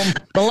ourselves from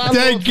the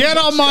Landlord. They get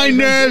on my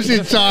nerves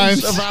at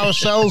times. Of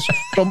ourselves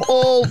from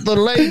all the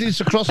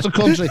ladies across the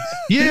country.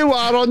 You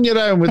are on your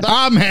own with that.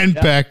 I'm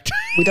henpecked.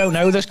 We don't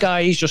know this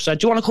guy. He's just said,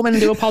 "Do you want to come in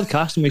and do a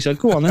podcast?" And we said,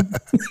 "Go on then."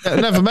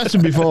 Never met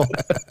him before.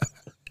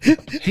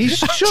 He's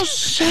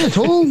just said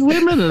all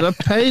women are a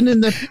pain in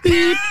the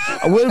beep.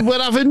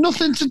 We're having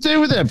nothing to do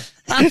with him.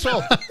 That's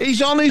all.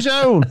 He's on his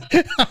own.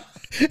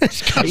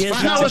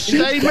 Now a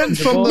statement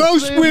from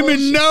most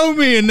women know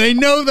me, and they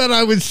know that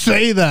I would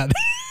say that.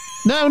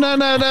 No.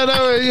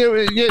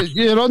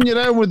 You're on your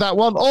own with that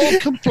one. All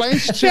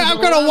complaints. Yeah, I've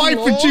got a wife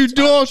and 2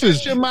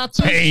 daughters.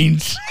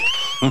 Pains.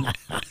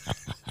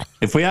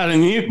 If we had a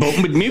mute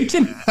button, we'd mute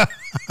him.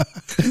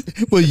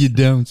 Well, you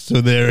don't,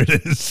 so there it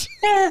is.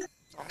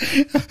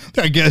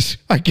 I guess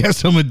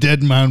I'm a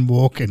dead man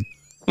walking.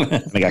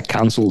 I got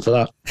cancelled for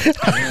that.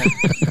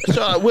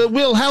 So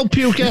we'll help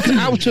you get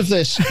out of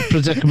this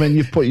predicament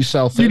you've put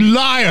yourself in. You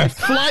liar!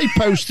 Fly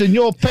posting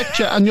your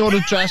picture and your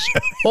address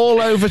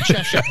all over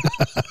Cheshire.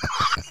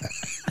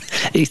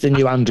 He's the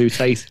new Andrew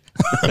Tate.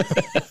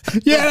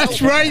 Yeah,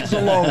 that's right.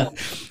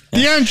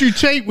 The Andrew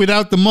Tate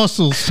without the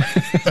muscles.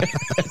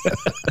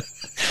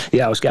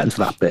 Yeah, I was getting to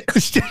that bit.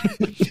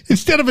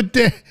 Instead of a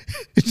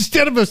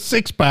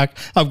 6-pack,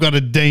 I've got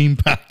a Dane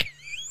pack.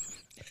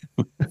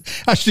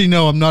 Actually,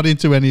 no, I'm not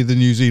into any of the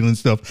New Zealand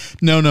stuff.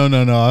 No.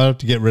 I have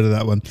to get rid of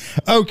that one.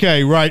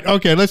 Okay, right.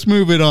 Okay, let's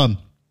move it on.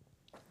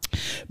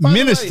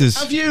 Ministers.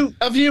 Have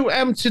you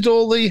emptied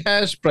all the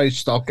hairspray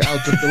stock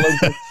out of the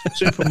local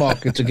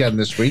supermarket again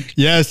this week?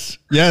 Yes.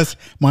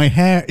 My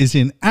hair is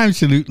in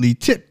absolutely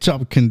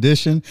tip-top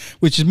condition,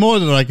 which is more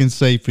than I can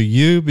say for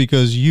you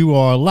because you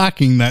are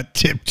lacking that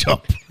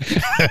tip-top.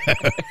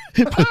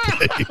 There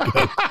you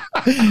go.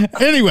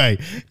 Anyway,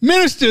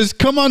 ministers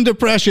come under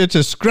pressure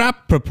to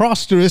scrap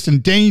preposterous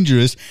and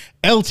dangerous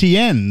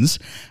LTNs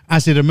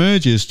as it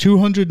emerges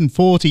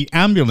 240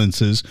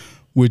 ambulances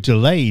were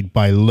delayed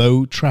by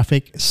low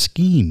traffic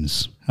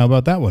schemes. How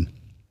about that one?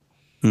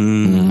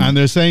 And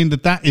they're saying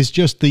that is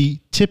just the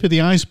tip of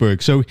the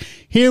iceberg. So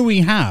here we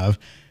have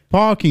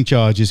parking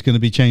charges going to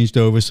be changed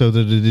over so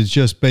that it is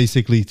just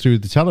basically through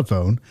the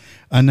telephone.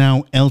 And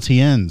now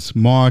LTNs.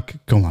 Mark,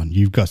 come on,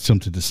 you've got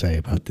something to say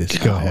about this.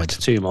 Go ahead. It's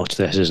too much,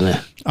 this, isn't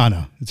it? I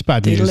know. It's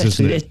bad news,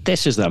 isn't it?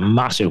 This is the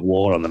massive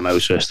war on the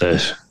motorists,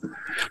 this.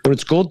 But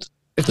it's good.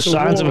 It's the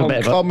signs of a bit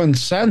of common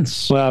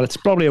sense. Well, it's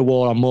probably a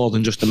war on more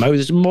than just the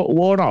motorists. It's a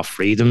war on our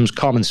freedoms,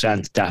 common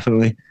sense,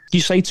 definitely. You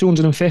say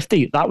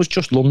 250, that was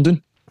just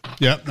London.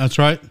 Yeah, that's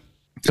right.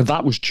 So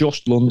that was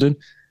just London.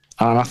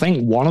 And I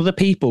think one of the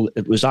people,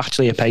 it was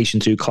actually a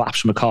patient who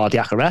collapsed from a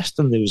cardiac arrest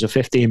and there was a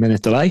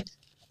 15-minute delay.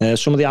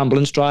 Some of the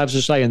ambulance drivers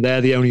are saying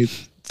that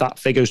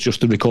figure's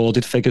just the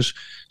recorded figures.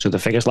 So the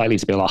figure's likely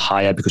to be a lot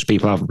higher because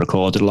people haven't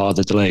recorded a lot of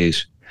the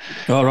delays.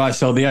 All right,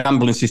 so the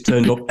ambulances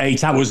turned up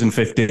 8 hours and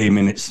 15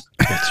 minutes.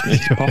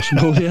 It's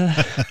possible,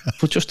 yeah.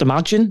 But just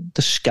imagine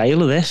the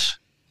scale of this.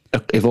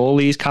 If all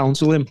these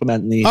council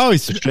implement these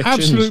it's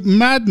absolute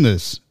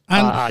madness.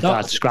 And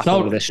I'd scrap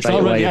all of this straight away.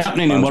 It's already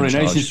happening in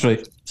Warrenation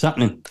Street. It's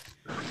happening.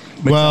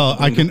 Well,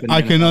 I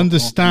can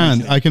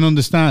understand.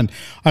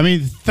 I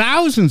mean,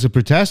 thousands of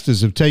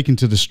protesters have taken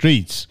to the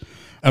streets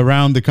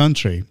around the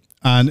country.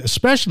 And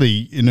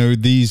especially,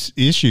 these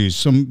issues,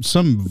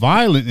 some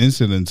violent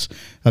incidents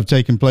have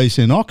taken place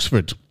in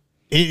Oxford.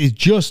 It is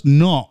just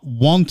not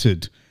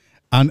wanted.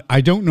 And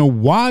I don't know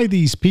why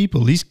these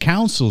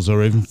councils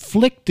are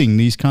inflicting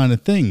these kind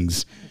of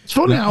things it's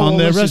funny how on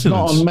their residents. It's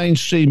not on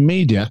mainstream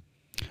media.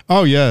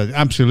 Oh, yeah,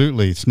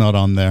 absolutely. It's not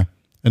on there.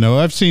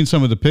 I've seen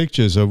some of the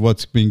pictures of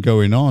what's been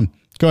going on.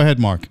 Go ahead,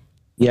 Mark.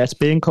 Yeah,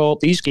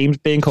 these schemes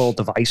being called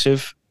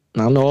divisive.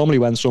 Now, normally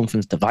when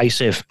something's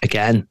divisive,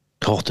 again,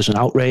 there's an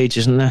outrage,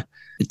 isn't there?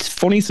 It's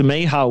funny to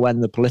me how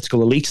when the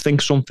political elites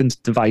think something's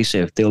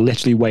divisive, they'll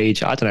literally wage,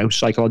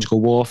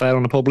 psychological warfare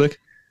on the public.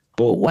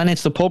 But when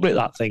it's the public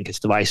that think it's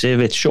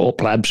divisive, it's shut up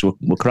plebs,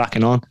 we're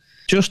cracking on.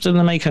 Just to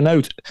make a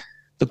note,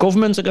 the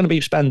government are going to be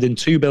spending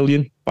 $2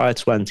 billion by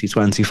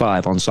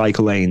 2025 on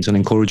cycle lanes and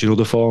encouraging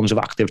other forms of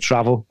active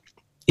travel.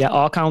 Yet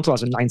our council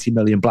has a 90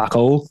 million black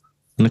hole,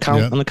 and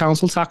the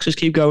council taxes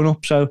keep going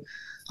up. So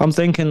I'm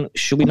thinking,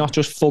 should we not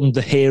just fund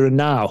the here and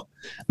now?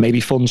 Maybe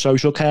fund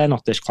social care,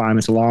 not this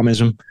climate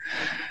alarmism,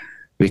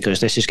 because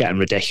this is getting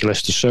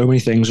ridiculous. There's so many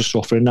things are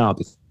suffering now.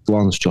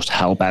 One's just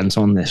hell-bent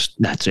on this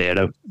net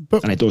zero,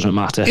 and it doesn't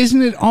matter.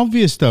 Isn't it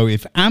obvious, though,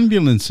 if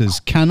ambulances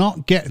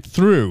cannot get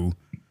through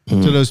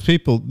to those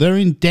people, they're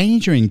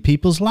endangering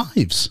people's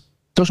lives?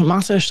 Doesn't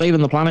matter,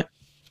 saving the planet,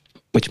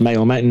 which may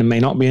or may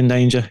not be in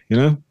danger, you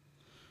know?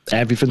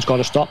 Everything's got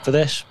to stop for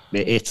this.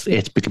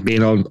 It's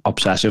being on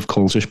obsessive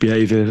cultish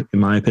behaviour, in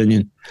my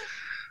opinion,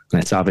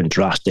 and it's having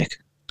drastic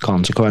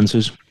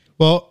consequences.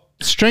 Well,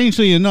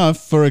 strangely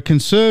enough, for a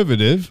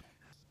Conservative,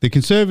 the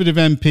Conservative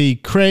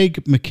MP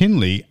Craig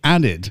McKinley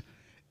added,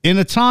 in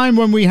a time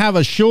when we have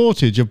a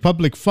shortage of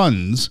public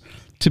funds,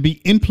 to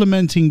be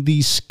implementing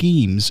these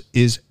schemes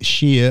is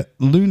sheer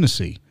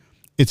lunacy.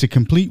 It's a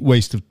complete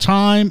waste of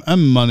time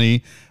and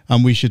money,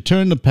 and we should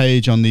turn the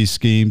page on these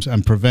schemes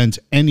and prevent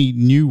any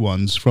new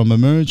ones from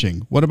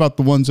emerging. What about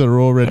the ones that are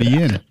already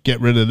in?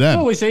 Get rid of them.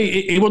 Oh,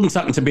 he wouldn't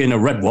happen to be in a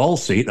red wall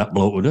seat, that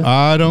bloke, would he?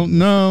 I don't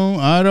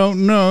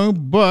know,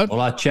 but...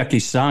 Well, I'd check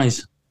his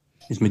size.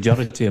 His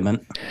majority, I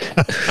meant.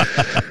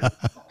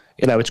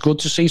 You know, it's good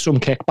to see some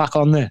kickback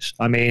on this.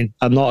 I mean,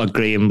 I'm not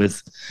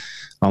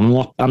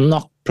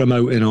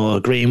promoting or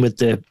agreeing with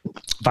the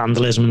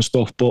vandalism and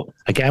stuff, but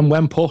again,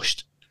 when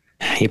pushed,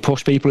 you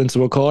push people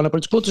into a corner. But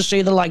it's good to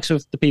see the likes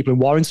of the people in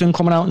Warrington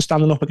coming out and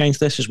standing up against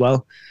this as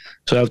well.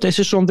 So this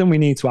is something we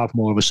need to have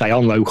more of a say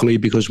on locally,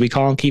 because we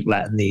can't keep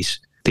letting these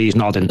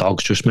nodding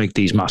dogs just make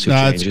these massive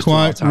changes. That's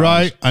quite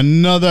right.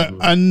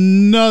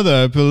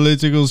 Another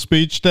political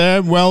speech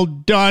there. Well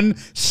done.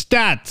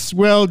 Stats.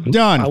 Well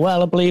done.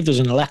 Well, I believe there's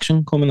an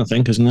election coming, I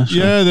think, isn't there? So.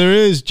 Yeah, there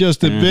is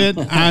just a bit.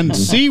 And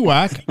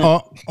CWAC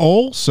are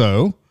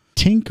also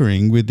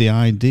tinkering with the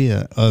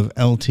idea of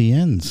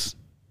LTNs.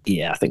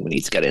 Yeah, I think we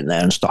need to get in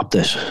there and stop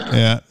this.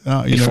 Yeah.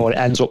 Before it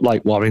ends up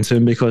like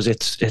Warrington, because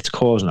it's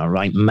causing a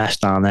right mess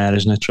down there,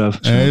 isn't it, Trev?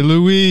 Hey,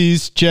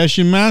 Louise,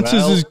 Cheshire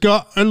Matters has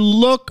got a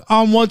look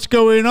on what's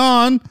going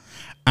on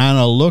and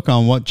a look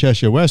on what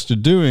Cheshire West are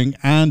doing,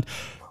 and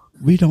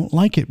we don't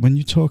like it when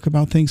you talk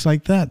about things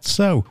like that.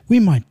 So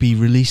we might be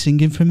releasing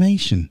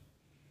information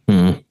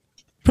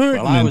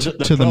pertinent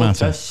to the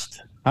matter.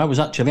 I was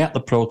actually at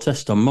the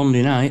protest on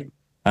Monday night,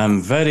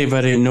 and very,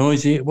 very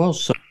noisy it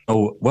was. So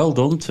well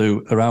done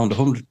to around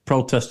 100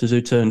 protesters who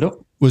turned up.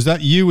 Was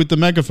that you with the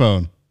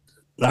megaphone?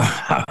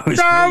 Down with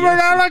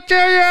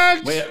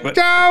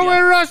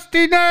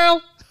Rusty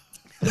Nail!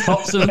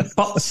 Pots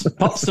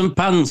and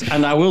pans,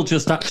 and I will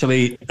just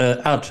actually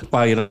add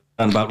by and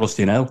about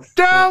Rusty Nail.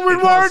 Down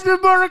with Warrington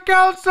Borough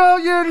Council,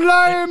 you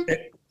lame!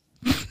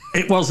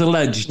 It was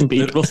alleged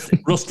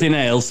that Rusty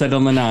Nail said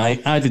on the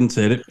night, I didn't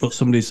say it, but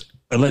somebody's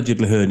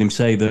allegedly heard him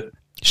say that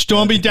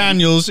Stormy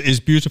Daniels is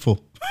beautiful.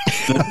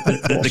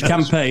 The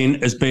campaign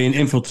has been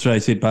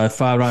infiltrated by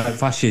far-right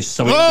fascists.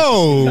 So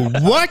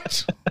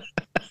what?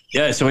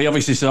 Yeah, so he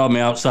obviously saw me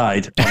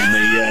outside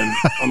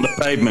on the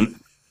pavement.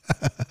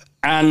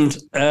 And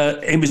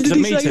it was Did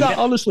he say that,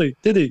 honestly?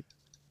 Did he?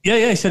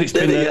 Yeah, he said it's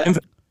been...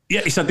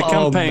 he said the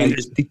campaign...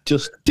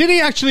 Did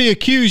he actually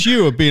accuse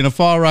you of being a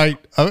far-right...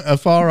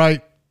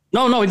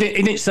 No, he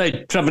didn't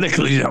say Trevor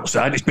Nicholls is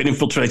outside. It's been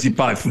infiltrated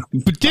by...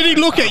 But did he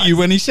look at you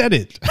when he said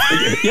it?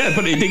 Yeah,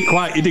 but he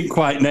didn't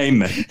quite name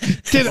me.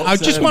 I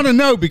just want to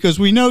know, because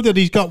we know that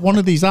he's got one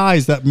of these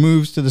eyes that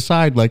moves to the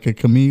side like a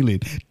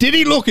chameleon. Did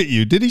he look at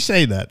you? Did he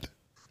say that?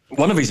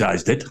 One of his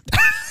eyes did.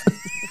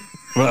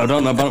 Well, I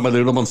don't know about whether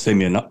the other one's seen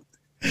me or not.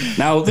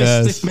 Now,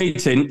 this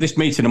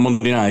meeting on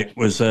Monday night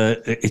was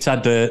it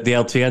had the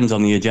LTNs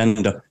on the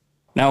agenda.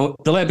 Now,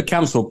 the Labour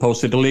Council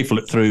posted a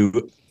leaflet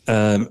through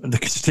the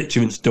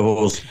constituents'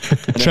 doors.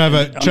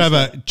 Trevor,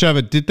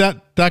 did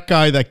that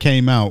guy that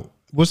came out,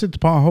 was it the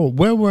Power Hall?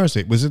 Where was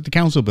it? Was it the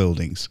council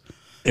buildings?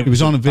 It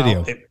was on a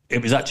video.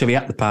 It was actually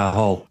at the Power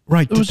Hall.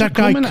 Right. Did that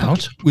guy come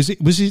out? Was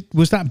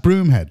that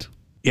Broomhead?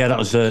 Yeah, that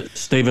was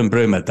Stephen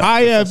Broomhead.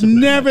 I have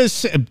never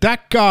said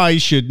that guy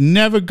should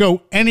never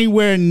go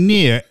anywhere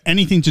near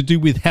anything to do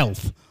with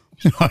health.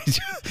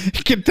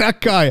 That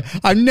guy,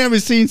 I've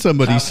never seen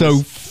somebody so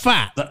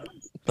fat.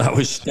 That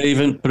was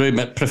Stephen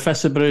Broomhead,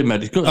 Professor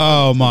Broomhead.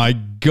 Oh my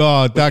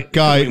God, that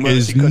guy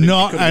is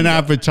not an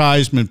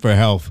advertisement for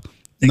health.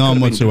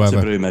 None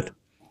whatsoever.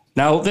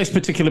 Now, this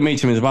particular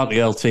meeting was about the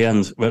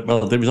LTNs.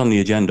 Well, it was on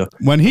the agenda.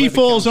 When he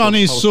falls on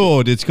his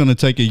sword, it's going to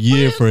take a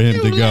year for him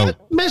to go.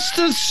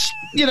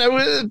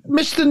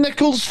 Mr.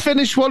 Nicholls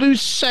finished what he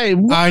was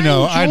saying. I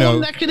know. All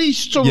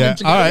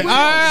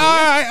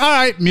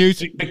right,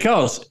 mute.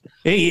 Because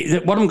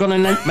what I'm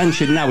going to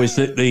mention now is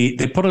that they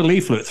put a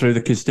leaflet through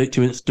the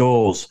constituents'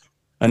 doors,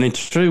 and in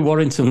true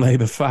Warrington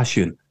Labour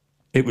fashion,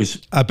 it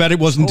was... I bet it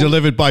wasn't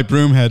delivered by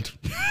Broomhead.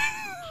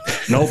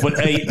 but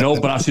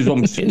I was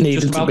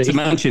just about to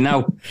mention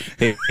now,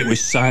 it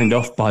was signed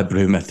off by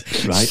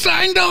Broomhead, right?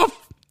 Signed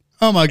off?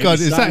 Oh my God.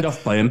 Is signed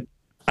off by him.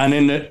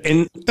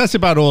 And that's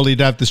about all he'd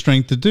have the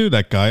strength to do,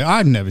 that guy.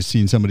 I've never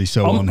seen somebody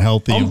so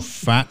unhealthy and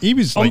fat. He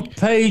was on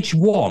page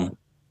 1,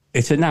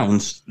 it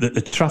announced that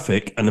the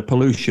traffic and the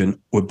pollution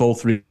were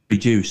both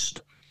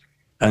reduced,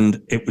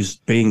 and it was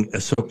being a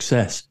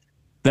success.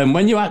 Then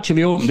when you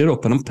actually opened it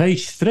up, and on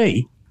page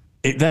 3,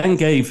 it then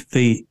gave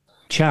the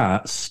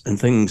charts and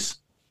things,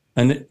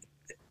 and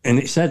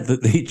it said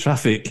that the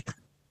traffic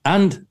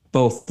and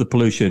both the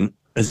pollution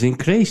has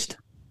increased.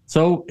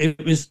 So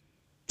it was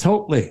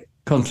totally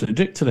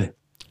contradictory.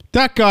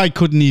 That guy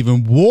couldn't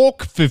even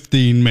walk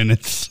 15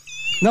 minutes.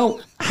 No,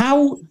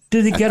 how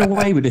did he get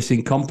away with this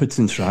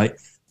incompetence, right?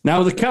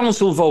 Now, the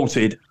council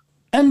voted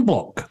en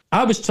bloc.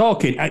 I was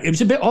talking, it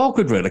was a bit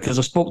awkward, really, because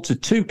I spoke to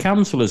 2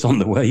 councillors on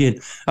the way in.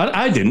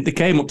 I didn't. They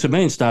came up to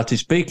me and started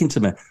speaking to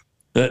me.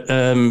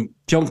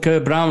 John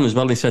Kerr-Brown as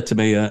well, he said to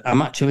me,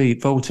 I'm actually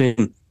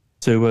voting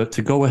to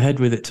go ahead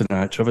with it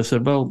tonight. Trevor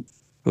said, well,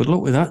 good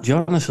luck with that,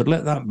 John. I said,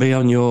 let that be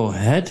on your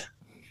head.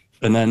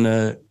 And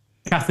then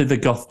Cathy the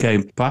Goth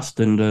came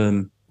past,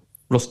 and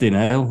Rusty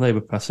Nail, they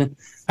were passing.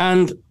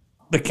 And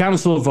the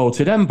council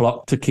voted en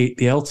bloc to keep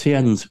the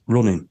LTNs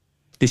running,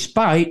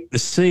 despite the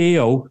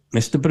CEO,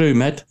 Mr.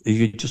 Broomhead, who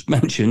you just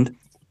mentioned.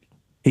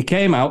 He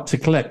came out to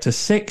collect a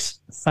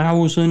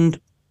 6,000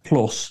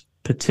 plus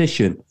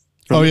petition.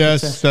 Oh,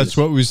 yes, that's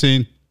what we've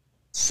seen.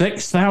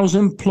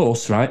 6,000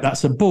 plus, right?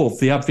 That's above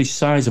the average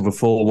size of a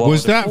 4-ward.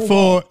 Is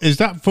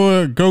that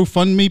for a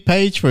GoFundMe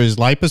page for his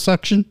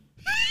liposuction?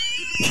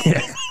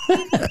 Yeah.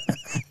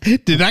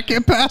 Did that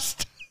get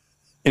passed?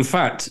 In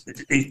fact,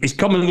 it's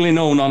commonly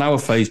known on our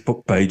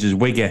Facebook page as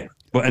Wiggy.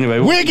 But anyway,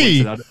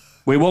 Wiggy!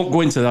 We won't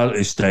go into that at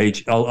this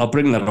stage. I'll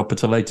bring that up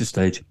at a later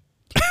stage.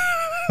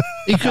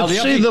 You could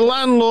see the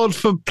landlord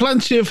for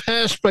plenty of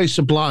hairspray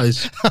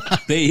supplies.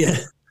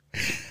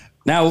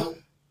 Now,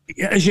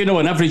 as you know,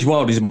 an average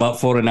ward is about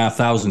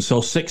 4,500,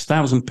 so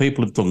 6,000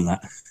 people have done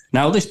that.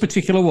 Now, this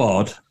particular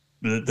ward,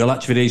 the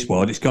Latchford East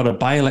ward, it's got a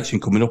by-election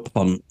coming up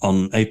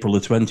on April the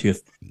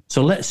 20th.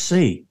 So let's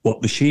see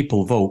what the sheep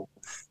will vote.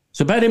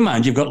 So bear in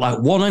mind, you've got like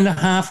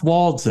 1.5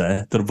 wards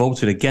there that have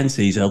voted against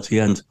these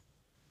LTNs.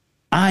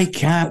 I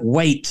can't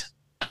wait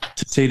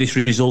to see this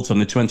result on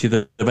the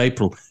 20th of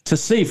April to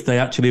see if they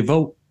actually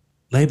vote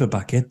Labour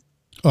back in.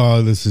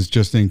 Oh, this is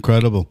just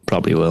incredible.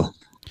 Probably will.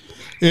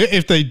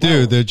 If they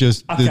do, they're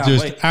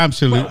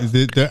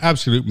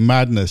absolute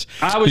madness.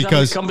 I was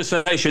having a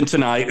conversation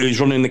tonight who's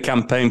running the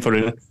campaign for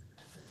it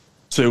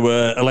to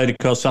a lady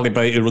called Sally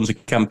Bates who runs a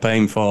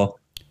campaign for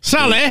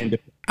Sally.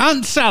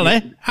 Aunt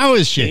Sally, how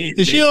is she?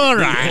 Is she all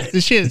right?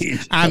 Is she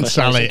Aunt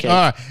Sally? All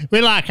right,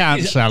 we like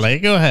Aunt Sally.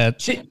 Go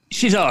ahead.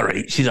 She's all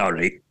right. She's all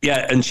right.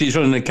 Yeah, and she's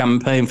running a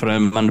campaign for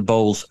Amanda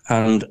Bowles.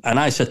 And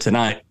I said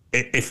tonight,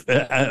 if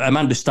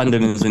Amanda's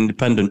standing as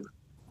independent,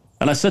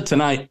 and I said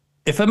tonight,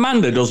 if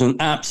Amanda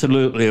doesn't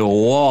absolutely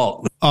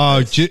walk,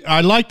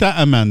 I like that,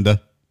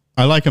 Amanda.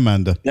 I like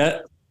Amanda. Yeah.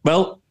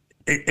 Well,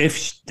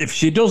 if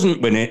she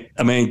doesn't win it,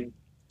 I mean,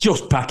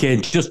 just pack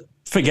in, just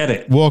forget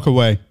it. Walk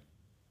away.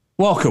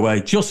 Walk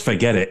away. Just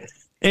forget it.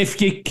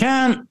 If you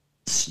can't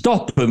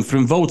stop them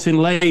from voting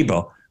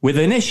Labour with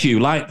an issue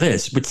like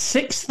this, with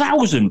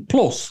 6,000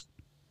 plus,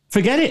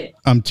 forget it.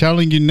 I'm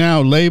telling you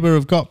now, Labour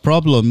have got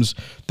problems.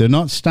 They're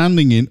not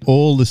standing in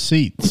all the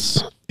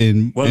seats. They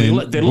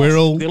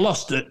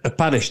lost a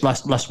parish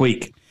last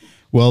week.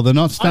 Well, they're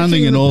not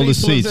standing in all the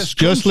seats.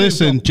 Just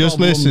listen.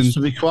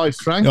 To be quite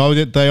frank,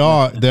 they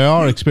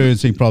are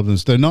experiencing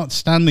problems. They're not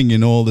standing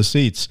in all the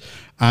seats,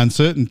 and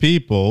certain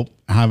people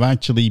have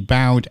actually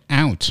bowed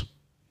out.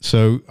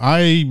 So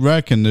I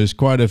reckon there's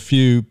quite a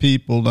few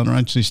people that are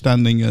actually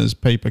standing as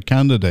paper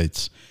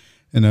candidates.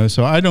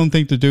 So I don't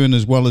think they're doing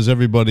as well as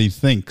everybody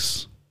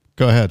thinks.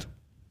 Go ahead.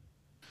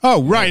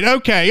 Oh, right.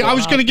 Okay. I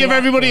was going to give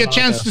everybody a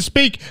chance to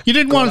speak. You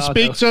didn't want to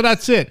speak, so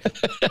that's it.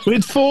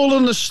 We'd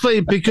fallen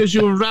asleep because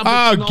you were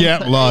rabbiting on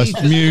get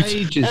lost.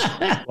 Mute.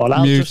 Well,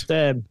 I'll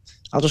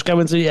just go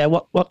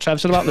into what Trev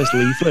said about this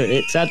leaflet.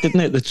 It said, didn't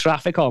it, the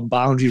traffic on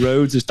boundary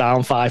roads is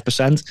down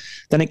 5%.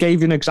 Then it gave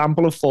you an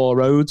example of 4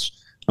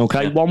 roads.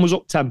 Okay, one was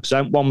up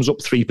 10%, one was up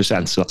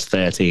 3%, so that's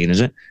 13,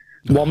 is it?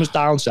 One was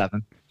down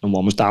 7, and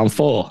one was down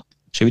 4.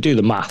 So if we do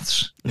the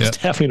maths, it's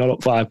definitely not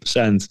up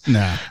 5%.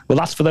 Nah. Well,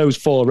 that's for those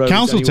 4 roads.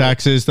 Council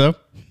taxes, though,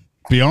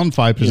 beyond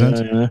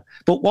 5%. Yeah.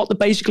 But what they're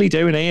basically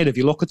doing here, if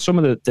you look at some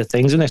of the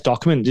things in this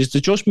document, is they're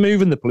just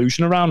moving the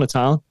pollution around the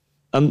town.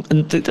 And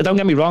don't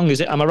get me wrong,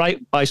 am I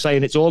right by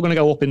saying it's all going to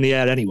go up in the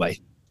air anyway?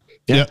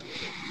 Yeah.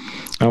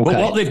 Okay.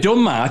 But what they've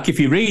done, Mark, if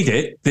you read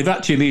it, they've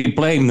actually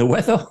blamed the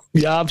weather.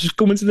 Yeah, I'm just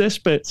coming to this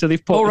bit. So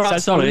they've put... Oh, right,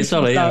 sorry.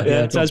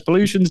 It says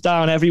pollution's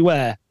down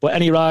everywhere, but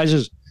any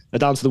rises are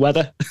down to the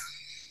weather.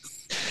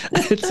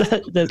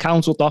 The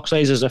council doc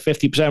says there's a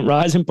 50%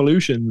 rise in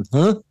pollution.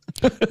 Huh?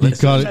 It's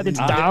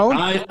down.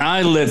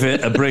 I live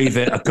it, I breathe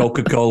it, I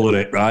Coca-Cola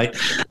it, right?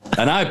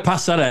 And I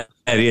pass that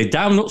area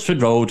down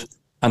Knutsford Road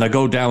and I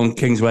go down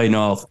Kingsway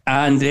North,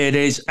 and it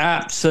is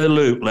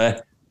absolutely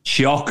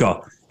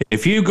shocker.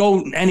 If you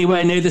go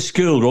anywhere near the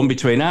school run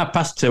between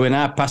 2:30 and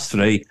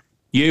 3:30,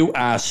 you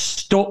are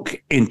stuck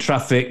in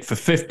traffic for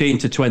 15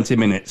 to 20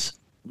 minutes.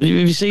 Have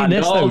you seen and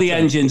this? All the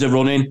engines are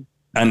running,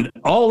 and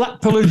all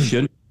that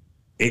pollution,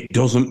 it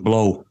doesn't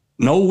blow.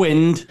 No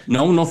wind,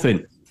 no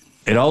nothing.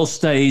 It all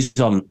stays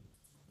on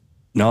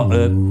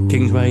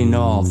Kingsway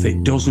North.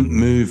 It doesn't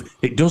move.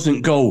 It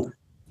doesn't go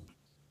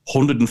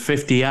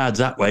 150 yards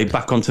that way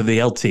back onto the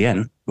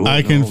LTN.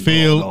 I can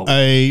feel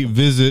a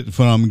visit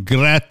from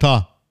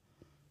Greta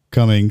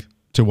coming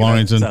to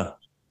Warrington.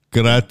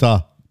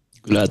 Greta.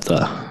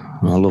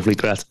 Oh, lovely,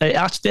 Greta.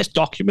 This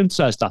document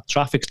says that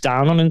traffic's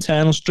down on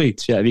internal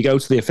streets. Yeah, if you go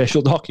to the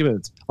official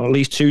document, on at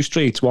least 2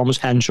 streets, one was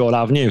Henshaw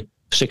Avenue,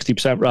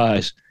 60%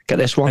 rise. Get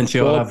this one,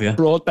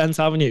 Broadbent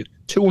Avenue,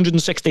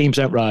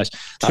 216% rise.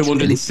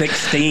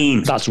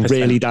 216. That's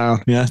really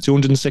down. Yeah,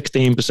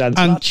 216%.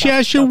 And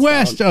Cheshire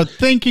West down. Are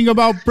thinking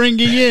about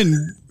bringing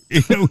in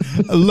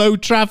a low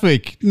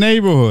traffic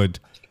neighbourhood.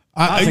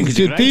 I think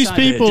these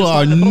people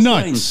are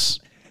nuts.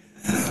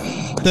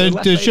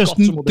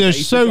 They're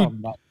so.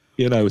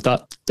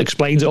 That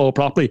explains it all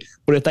properly.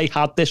 But if they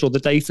had this other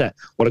data,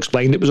 what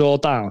explained it was all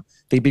down,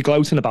 they'd be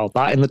gloating about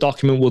that in the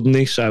document, wouldn't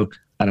they? So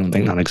I don't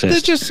think that exists.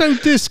 They're just so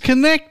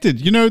disconnected.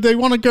 They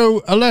want to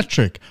go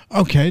electric.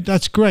 Okay,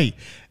 that's great.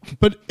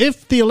 But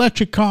if the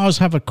electric cars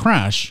have a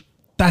crash,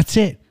 that's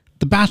it.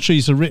 The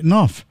batteries are written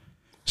off.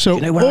 So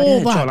I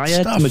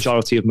heard the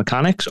majority of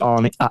mechanics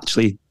aren't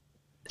actually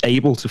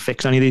able to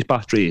fix any of these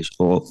batteries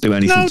or do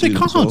anything. No, they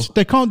can't.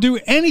 They can't do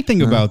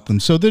anything about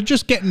them. So they're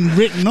just getting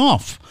written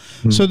off.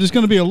 So there's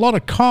going to be a lot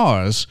of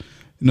cars,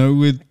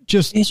 with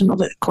just... Here's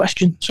another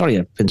question. Sorry,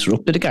 I've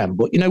interrupted again.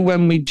 But,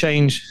 when we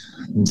change...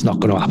 It's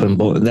not going to happen,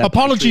 but...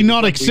 Apology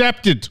not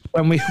accepted.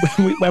 When we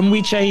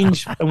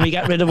change and we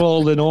get rid of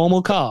all the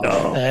normal cars,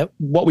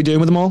 what are we doing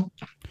with them all?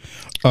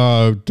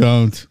 Oh,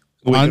 don't.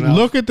 And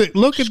look at the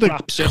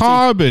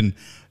carbon,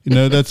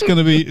 that's going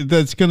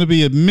to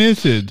be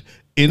emitted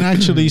in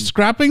actually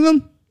scrapping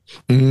them.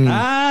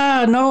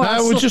 No.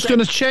 We're just going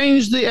to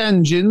change the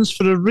engines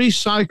for a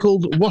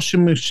recycled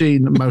washing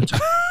machine motor.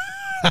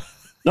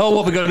 No,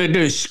 what we're going to do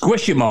is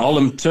squish them all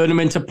and turn them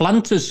into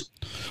planters.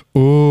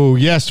 Oh,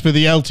 yes, for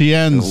the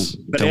LTNs.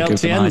 Don't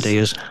give them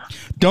ideas.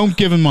 Don't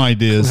give them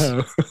ideas.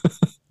 No.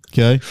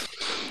 Okay.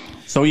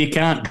 So you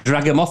can't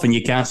drag them off and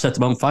you can't set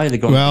them on fire.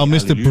 Well,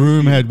 Mr.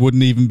 Broomhead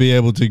wouldn't even be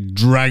able to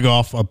drag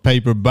off a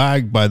paper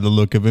bag by the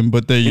look of him,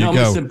 but there you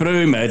go. Mr.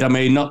 Broomhead, I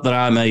mean, not that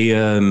I'm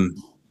I'm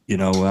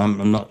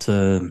not...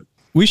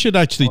 we should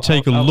actually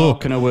take a look.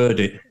 How can I word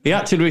it? He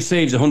actually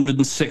receives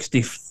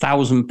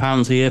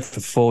 £160,000 a year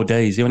for 4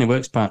 days. He only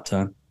works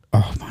part-time.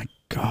 Oh, my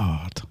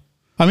God.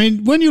 I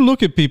mean, when you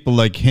look at people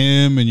like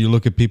him and you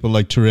look at people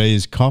like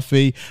Therese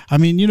Coffey, I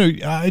mean,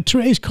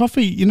 Therese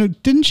Coffey,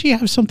 didn't she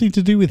have something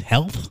to do with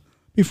health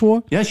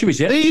before? Yeah, she was.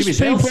 Yeah, These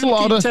people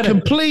are a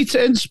complete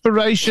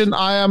inspiration.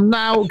 I am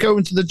now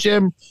going to the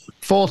gym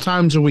 4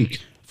 times a week.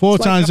 4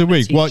 times a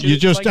week? What, you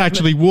just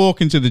actually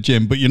walk into the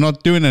gym, but you're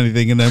not doing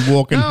anything and then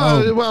walking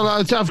home? Well,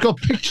 I've got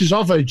pictures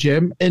of a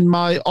gym in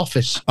my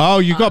office. Oh,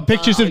 you got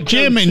pictures of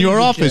Jim in your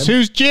office.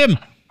 Who's Jim?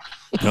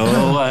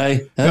 No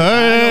way.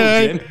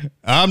 Hey,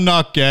 I'm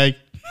not gay.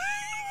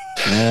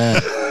 Yeah.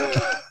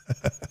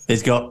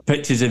 He's got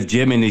pictures of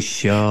Jim in his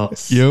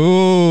shorts.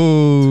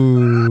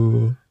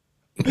 Yo.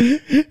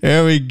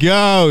 There we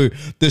go.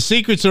 The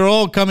secrets are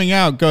all coming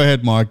out. Go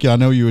ahead, Mark. I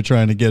know you were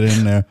trying to get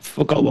in there.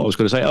 Forgot what I was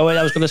going to say. I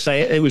was going to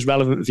say it was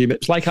relevant for you.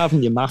 It's like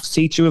having your maths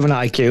teacher with an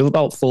IQ of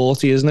about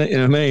 40, isn't it? You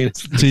know what I mean?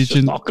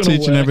 Teaching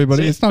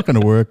everybody. It's not going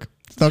to work.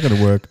 It's not going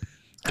to work.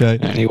 Okay.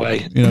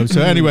 Anyway.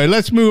 So anyway,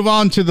 let's move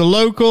on to the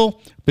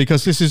local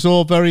because this is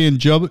all very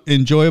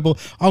enjoyable.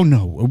 Oh,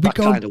 no. We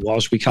kind of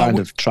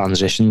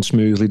transitioned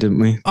smoothly, didn't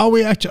we? Oh,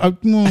 we actually...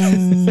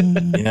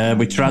 Yeah,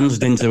 we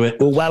transed into it.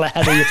 We're well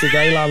ahead of you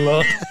today,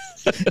 landlord.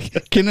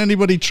 Can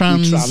anybody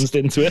transed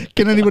into it.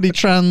 Can anybody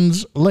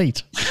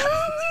translate?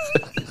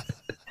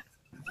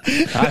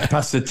 I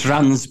passed the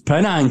trans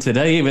penine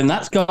today. Even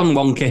that's gone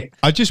wonky.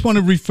 I just want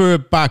to refer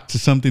back to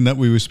something that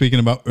we were speaking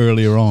about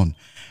earlier on.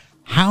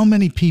 How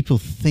many people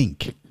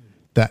think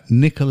that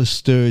Nicola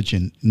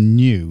Sturgeon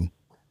knew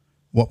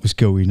what was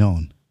going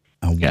on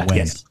and when?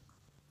 Yes.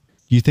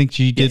 You think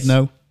she did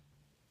know?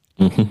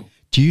 Mm-hmm.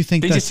 Do you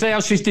think? Did you say how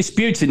she's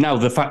disputed now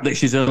the fact that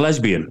she's a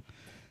lesbian?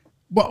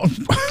 Well,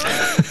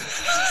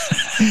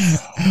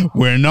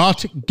 we're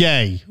not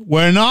gay.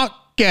 We're not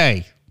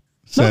gay.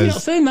 No, you're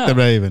not saying that. The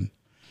Raven.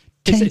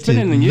 It's been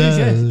in the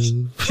news.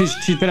 Yeah.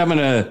 She's been having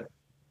a.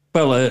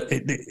 Well,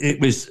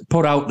 it was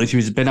put out that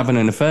she's been having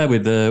an affair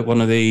with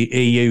one of the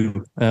EU.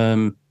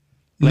 No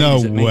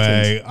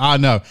way! I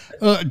know.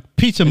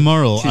 Peter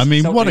Murrell. I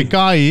mean, what a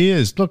guy he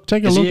is. Look,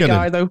 take a look at him. Is he a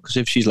guy though? Because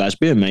if she's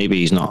lesbian, maybe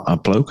he's not a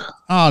bloke.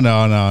 Oh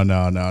no!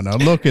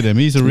 Look at him.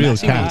 He's a real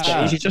catch.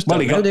 He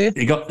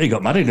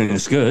got married in a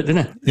skirt,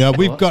 didn't he? Yeah,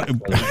 we've got.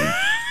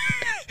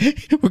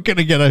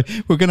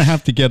 We're gonna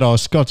have to get our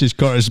Scottish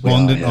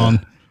correspondent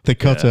on. The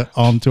cutter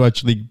on to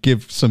actually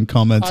give some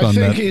comments on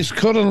that. I think he's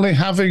currently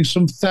having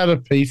some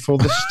therapy for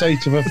the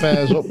state of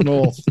affairs up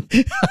north.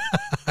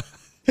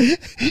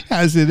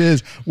 As it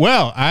is.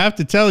 Well, I have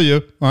to tell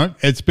you, Mark,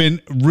 it's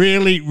been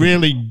really,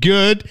 really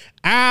good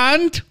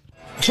and...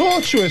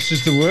 tortuous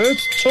is the word.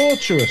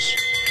 Tortuous.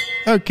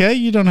 Okay,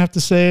 you don't have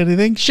to say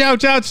anything.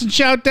 Shout outs and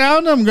shout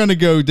down. I'm going to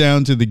go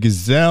down to the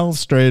Gazelle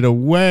straight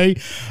away.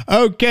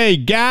 Okay,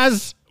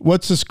 Gaz,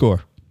 what's the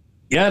score?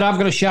 Yeah, I'm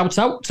going to shout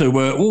out to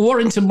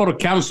Warrington Borough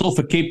Council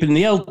for keeping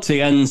the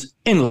LTNs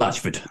in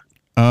Latchford.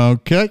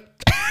 Okay.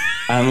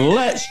 And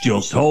let's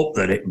just hope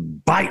that it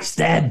bites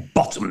their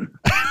bottom.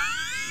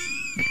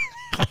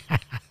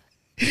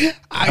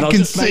 I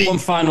can see. Make one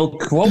final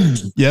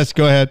quote. Yes,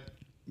 go ahead.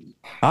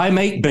 I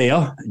make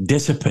beer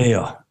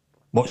disappear.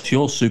 What's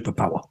your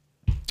superpower?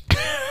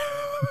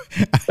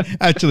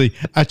 Actually,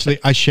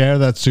 I share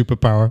that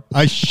superpower.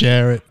 I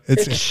share it.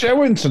 It's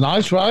showing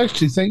tonight. I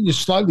actually think you're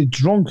slightly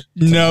drunk.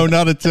 No,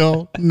 not at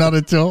all. Not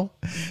at all.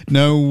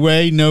 No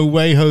way,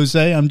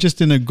 Jose. I'm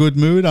just in a good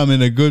mood. I'm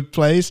in a good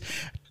place.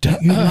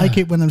 Don't you like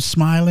it when I'm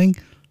smiling,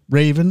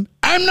 Raven?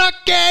 I'm not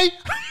gay.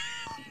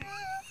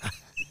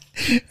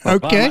 Okay. Well,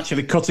 I'm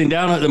actually cutting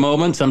down at the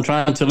moment. I'm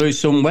trying to lose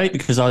some weight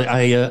because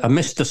I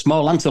missed a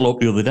small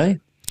antelope the other day.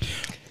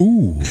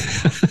 Ooh.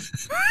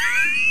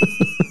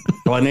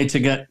 So I need to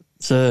get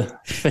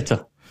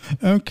fitter.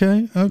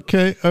 Okay.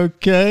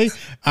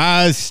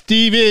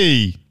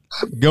 Stevie,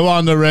 go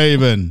on the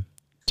Raven.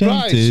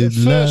 Right.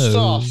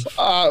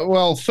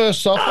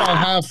 First off, I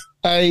have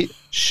a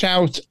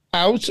shout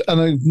out, an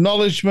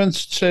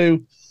acknowledgement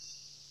to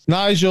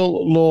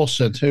Nigel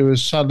Lawson, who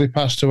has sadly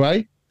passed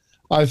away.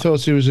 I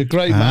thought he was a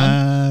great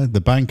man.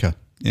 The banker.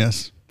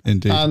 Yes,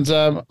 indeed. And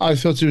I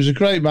thought he was a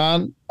great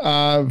man.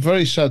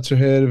 Very sad to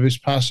hear of his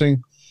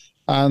passing.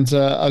 And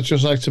I'd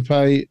just like to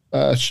pay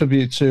a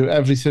tribute to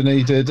everything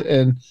he did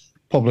in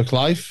public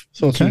life.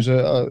 Thought he was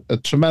a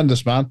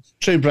tremendous man,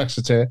 true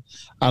Brexiteer,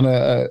 and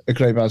a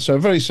great man. So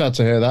very sad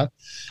to hear that.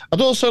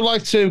 I'd also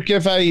like to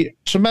give a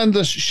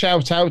tremendous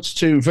shout out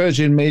to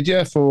Virgin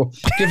Media for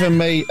giving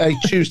me a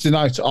Tuesday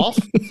night off.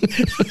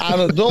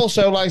 And I'd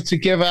also like to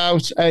give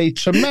out a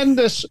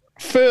tremendous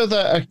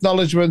further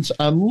acknowledgement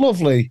and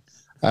lovely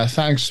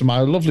thanks to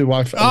my lovely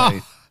wife,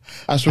 Elaine,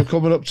 as we're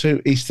coming up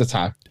to Easter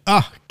time.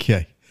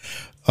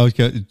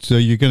 Okay, so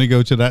you're going to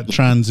go to that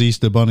trans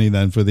Easter bunny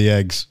then for the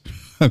eggs.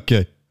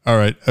 Okay. All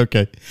right.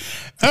 Okay.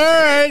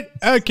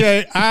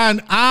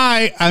 And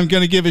I am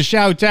going to give a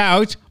shout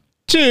out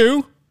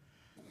to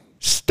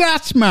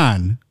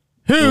Statsman,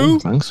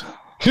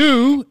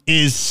 who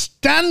is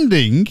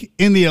standing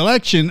in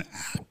the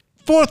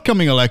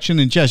forthcoming election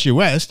in Cheshire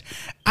West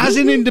as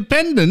an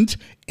independent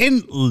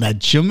in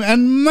Ledsham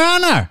and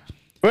Manor.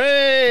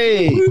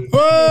 Hey!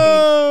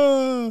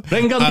 Whoa!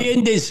 Bring on the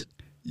Indies.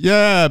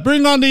 Yeah,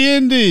 bring on the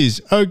Indies.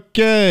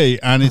 Okay.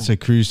 And it's a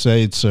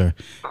crusade, sir.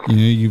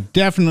 You've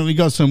definitely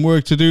got some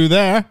work to do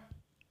there.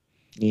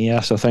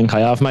 Yes, I think I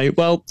have, mate.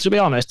 Well, to be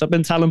honest, I've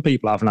been telling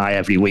people, haven't I,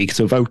 every week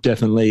to vote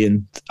differently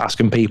and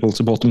asking people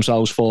to put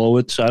themselves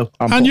forward. So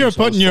you're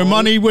putting your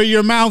money where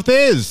your mouth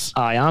is.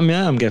 I am,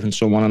 yeah. I'm giving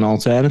someone an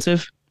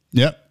alternative.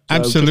 Yep.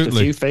 Absolutely. Just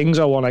a few things.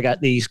 I want to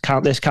get this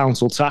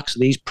council tax,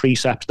 these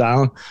precepts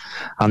down,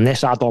 and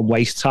this add-on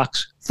waste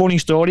tax. Funny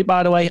story,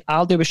 by the way.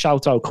 I'll do a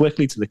shout out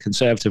quickly to the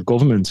Conservative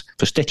government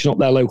for stitching up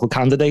their local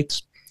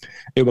candidates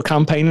who were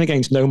campaigning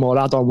against no more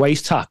add-on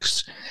waste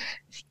tax.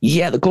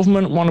 Yeah, the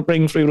government want to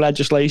bring through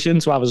legislation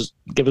to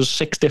give us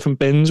 6 different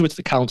bins, which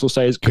the council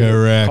says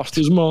cost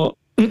us more.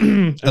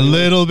 A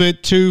little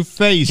bit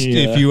two-faced,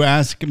 if you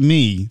ask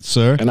me,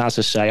 sir. And as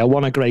I say, I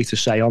want a greater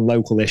say on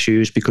local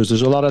issues because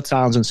there's a lot of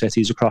towns and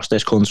cities across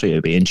this country that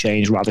are being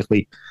changed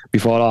radically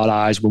before our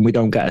eyes when we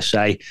don't get a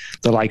say.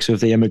 The likes of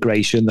the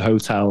immigration, the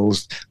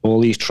hotels,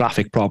 all these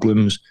traffic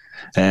problems.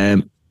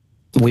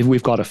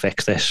 We've got to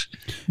fix this.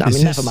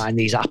 Never mind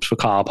these apps for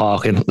car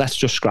parking. Let's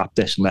just scrap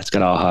this and let's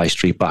get our high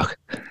street back.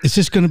 Is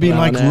this going to be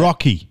like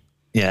Rocky?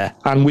 Yeah,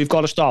 and we've got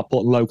to start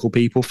putting local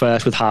people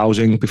first with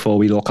housing before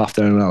we look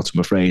after anyone else, I'm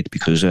afraid,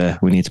 because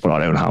we need to put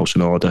our own house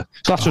in order.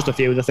 So that's just a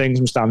few of the things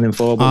I'm standing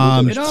for.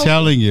 I'm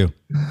telling you.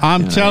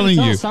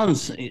 It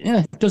sounds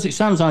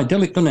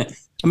idyllic, doesn't it?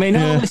 I mean,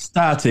 it only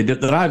started,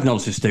 that I've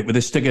noticed it, with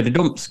the Stig of the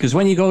Dumps, because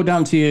when you go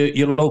down to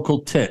your local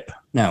tip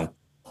now,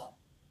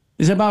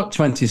 there's about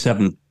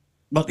 27,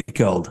 what are they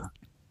called?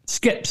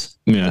 Skips.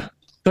 Yeah.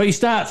 So you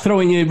start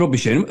throwing your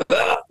rubbish in.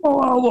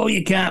 Oh, well,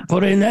 you can't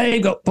put it in there.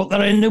 You've got to put that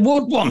in the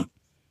wood one.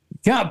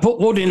 You can't put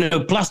wood in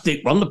a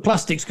plastic one. The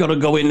plastic's got to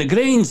go in the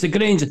greens.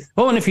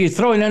 Oh, and if you're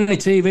throwing any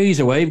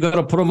TVs away, you've got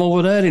to put them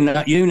over there in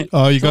that unit.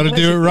 Oh, you've got to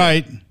do it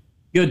right.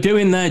 You're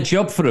doing their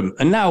job for them.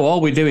 And now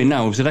all we're doing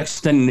now is we're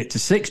extending it to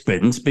 6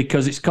 bins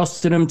because it's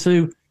costing them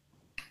to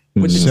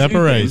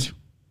separate.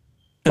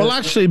 Well,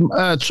 actually,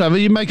 Trevor,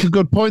 you make a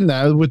good point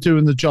there. We're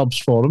doing the jobs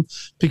for them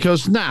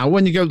because now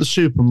when you go to the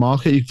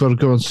supermarket, you've got to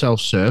go and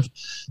self-serve.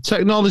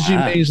 Technology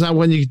means now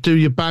when you do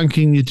your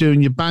banking, you're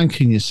doing your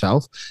banking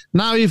yourself.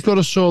 Now you've got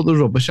to sort the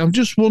rubbish. I'm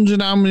just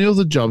wondering how many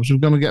other jobs we're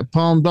going to get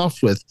palmed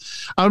off with.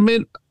 I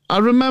mean, I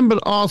remember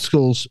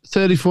articles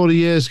 30, 40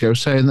 years ago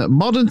saying that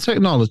modern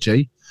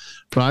technology,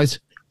 right,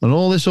 and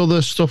all this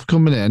other stuff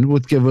coming in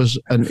would give us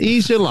an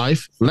easier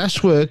life,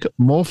 less work,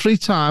 more free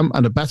time,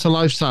 and a better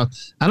lifestyle.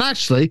 And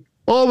actually,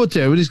 all we're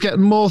doing is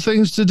getting more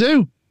things to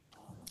do.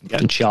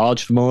 Getting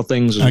charged for more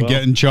things as well. And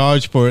getting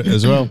charged for it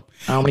as well.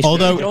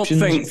 Although, don't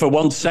think for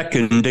 1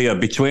 second, do you,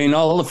 between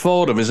all the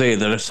four of us here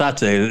that are sat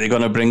here, that they're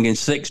going to bring in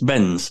 6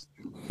 bins.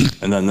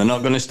 And then they're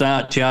not going to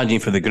start charging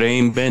for the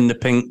green bin, the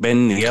pink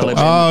bin, the yellow bin.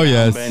 Oh,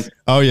 yes. Bin.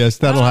 Oh, yes,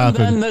 that'll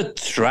happen. And then the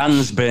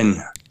trans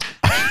bin.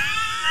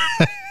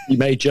 You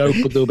may joke,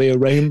 but there'll be a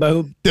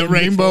rainbow. The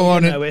rainbow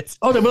on it.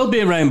 Oh, there will be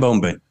a rainbow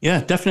bin.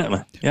 Yeah,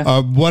 definitely.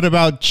 Yeah. What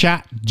about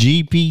Chat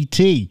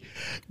GPT?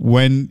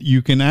 When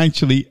you can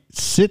actually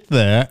sit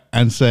there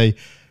and say,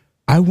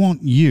 I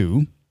want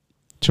you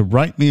to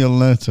write me a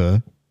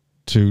letter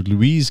to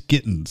Louise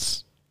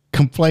Gittins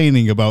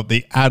complaining about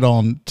the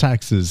add-on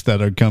taxes that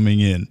are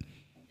coming in,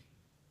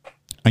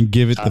 and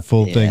give it the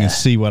full thing and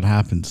see what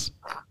happens.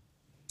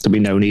 There'll be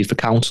no need for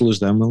counsellors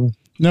then, will there?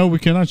 No, we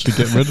can actually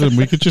get rid of them.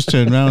 We could just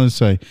turn around and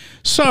say,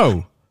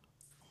 so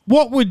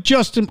what would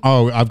Justin...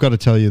 Oh, I've got to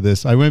tell you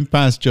this. I went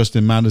past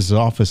Justin Matters'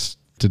 office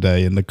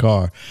today in the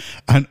car,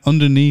 and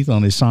underneath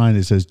on his sign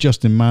it says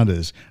Justin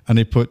Matters, and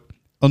they put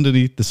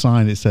underneath the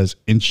sign it says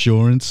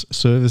insurance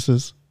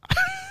services.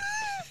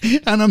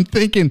 And I'm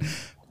thinking,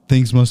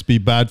 things must be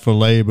bad for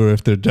Labour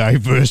if they're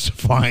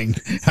diversifying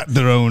at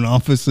their own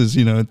offices,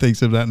 you know, and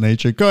things of that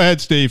nature. Go ahead,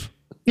 Steve.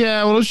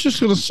 Yeah, well, I was just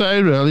going to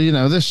say, really, you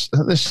know, this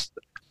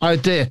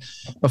idea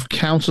of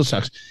council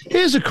tax.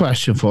 Here's a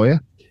question for you.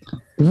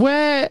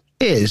 Where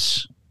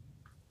is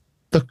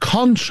the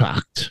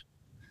contract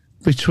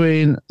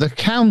between the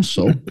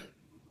council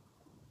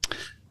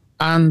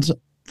and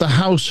the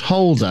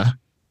householder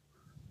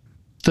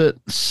that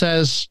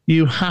says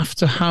you have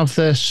to have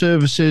their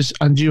services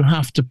and you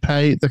have to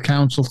pay the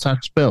council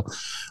tax bill?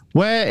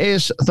 Where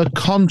is the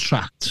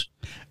contract?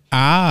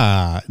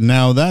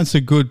 Now that's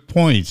a good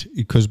point,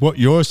 because what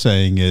you're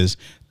saying is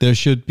there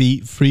should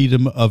be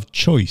freedom of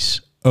choice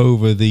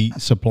over the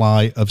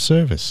supply of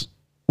service.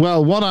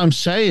 Well, what I'm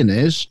saying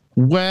is,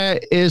 where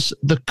is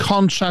the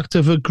contract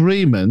of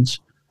agreement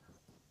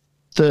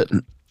that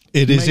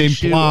it is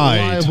makes implied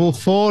you liable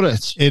for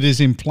it? It is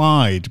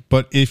implied,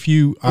 but if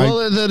you,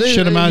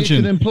 should imagine,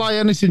 you can imply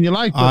anything you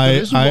like, but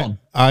there isn't one.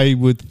 I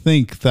would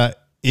think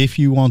that if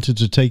you wanted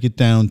to take it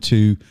down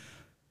to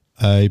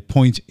a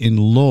point in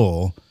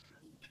law,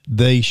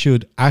 they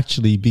should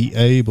actually be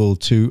able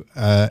to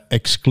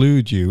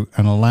exclude you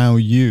and allow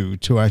you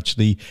to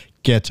actually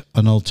get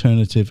an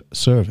alternative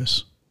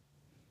service.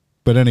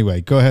 But anyway,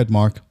 go ahead,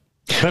 Mark.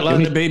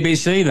 Like the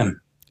BBC then.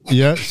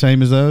 Yeah,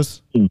 same as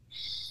those.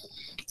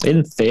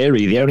 In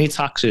theory, the only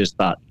taxes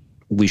that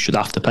we should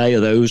have to pay are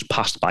those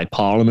passed by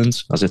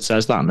Parliament, as it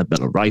says that in the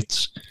Bill of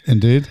Rights.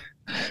 Indeed.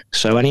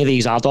 So any of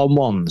these add-on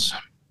ones...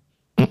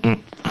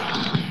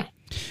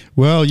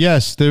 Well,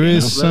 yes, there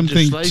is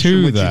something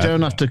to which that. You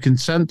don't have to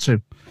consent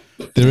to.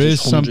 There is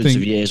something. Hundreds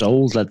of years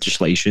old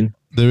legislation.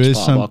 There is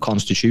part of our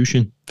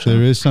constitution. So.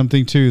 There is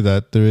something to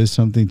that. There is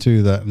something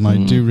to that, and I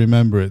do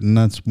remember it, and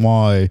that's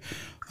why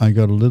I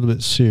got a little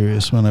bit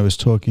serious when I was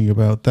talking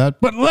about that.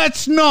 But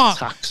let's not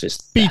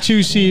be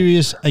too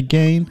serious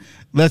again.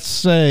 Let's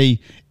say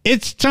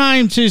it's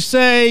time to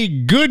say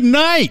good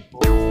night.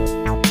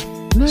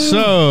 No,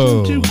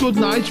 so do good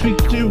night, we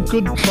do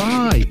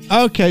goodbye.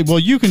 Okay, well,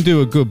 you can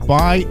do a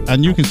goodbye,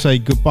 and you can say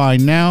goodbye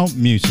now.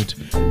 Mute it.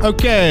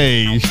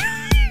 Okay.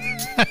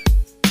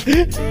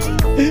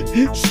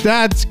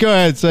 Stats, go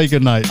ahead, say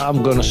goodnight.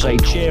 I'm going to say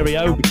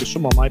cheerio because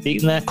someone might be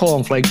eating their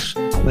cornflakes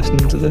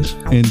listening to this.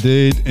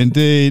 Indeed,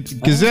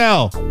 indeed.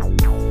 Gazelle.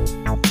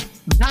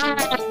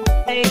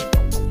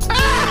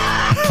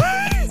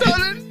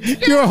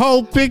 Your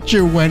whole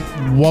picture went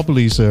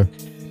wobbly, sir.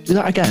 Do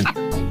that again.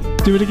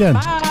 Do it again.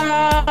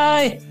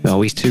 Bye.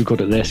 No, he's too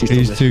good at this.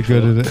 He's too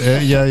good at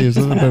it. Yeah, he's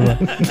a little bit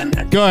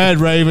right. Go ahead,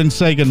 Raven.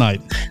 Say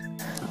goodnight.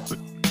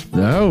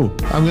 No,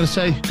 I'm going to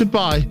say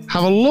goodbye.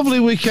 Have a lovely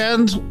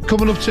weekend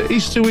coming up to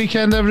Easter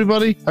weekend,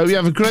 everybody. Hope you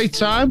have a great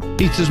time.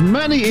 Eat as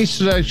many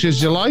Easter eggs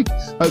as you like.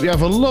 Hope you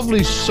have a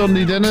lovely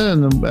Sunday dinner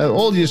and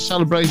all your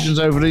celebrations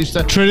over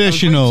Easter.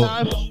 Traditional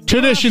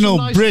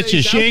nice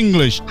British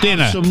English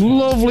dinner. Have some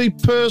lovely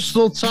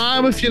personal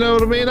time, if you know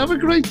what I mean. Have a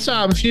great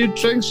time. A few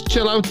drinks,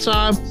 chill out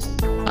time,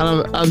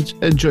 and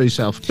enjoy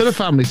yourself. Bit of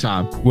family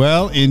time.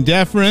 Well, in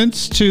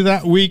deference to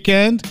that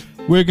weekend,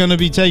 we're going to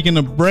be taking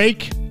a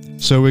break.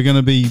 So we're going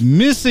to be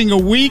missing a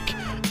week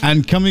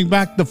and coming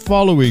back the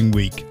following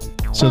week.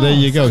 So there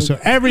you go. So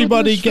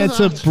everybody gets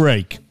a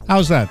break.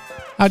 How's that?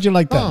 How'd you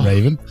like that,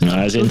 Raven?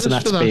 His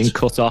internet's being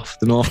cut off.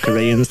 The North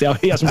Koreans,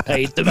 he hasn't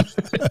paid them.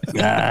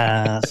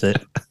 That's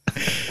it.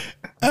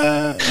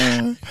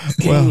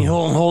 Well,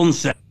 Horn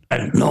said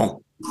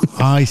no.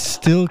 I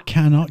still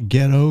cannot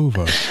get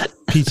over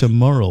Peter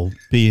Murrell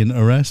being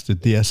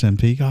arrested, the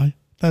SNP guy.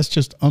 That's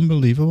just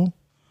unbelievable.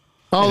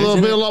 Oh,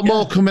 there'll be a lot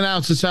more coming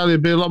out, to tell you.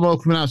 There'll be a lot more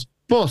coming out.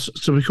 But,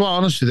 to be quite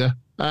honest with you,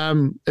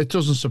 it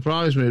doesn't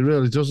surprise me. It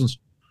really doesn't.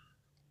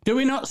 Do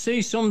we not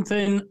see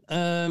something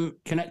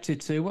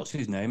connected to, what's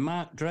his name,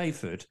 Mark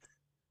Drayford,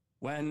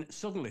 when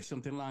suddenly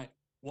something like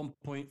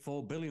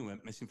 1.4 billion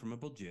went missing from a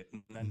budget,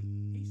 and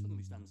then he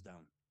suddenly stands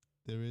down.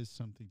 There is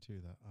something to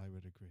that. I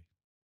would agree.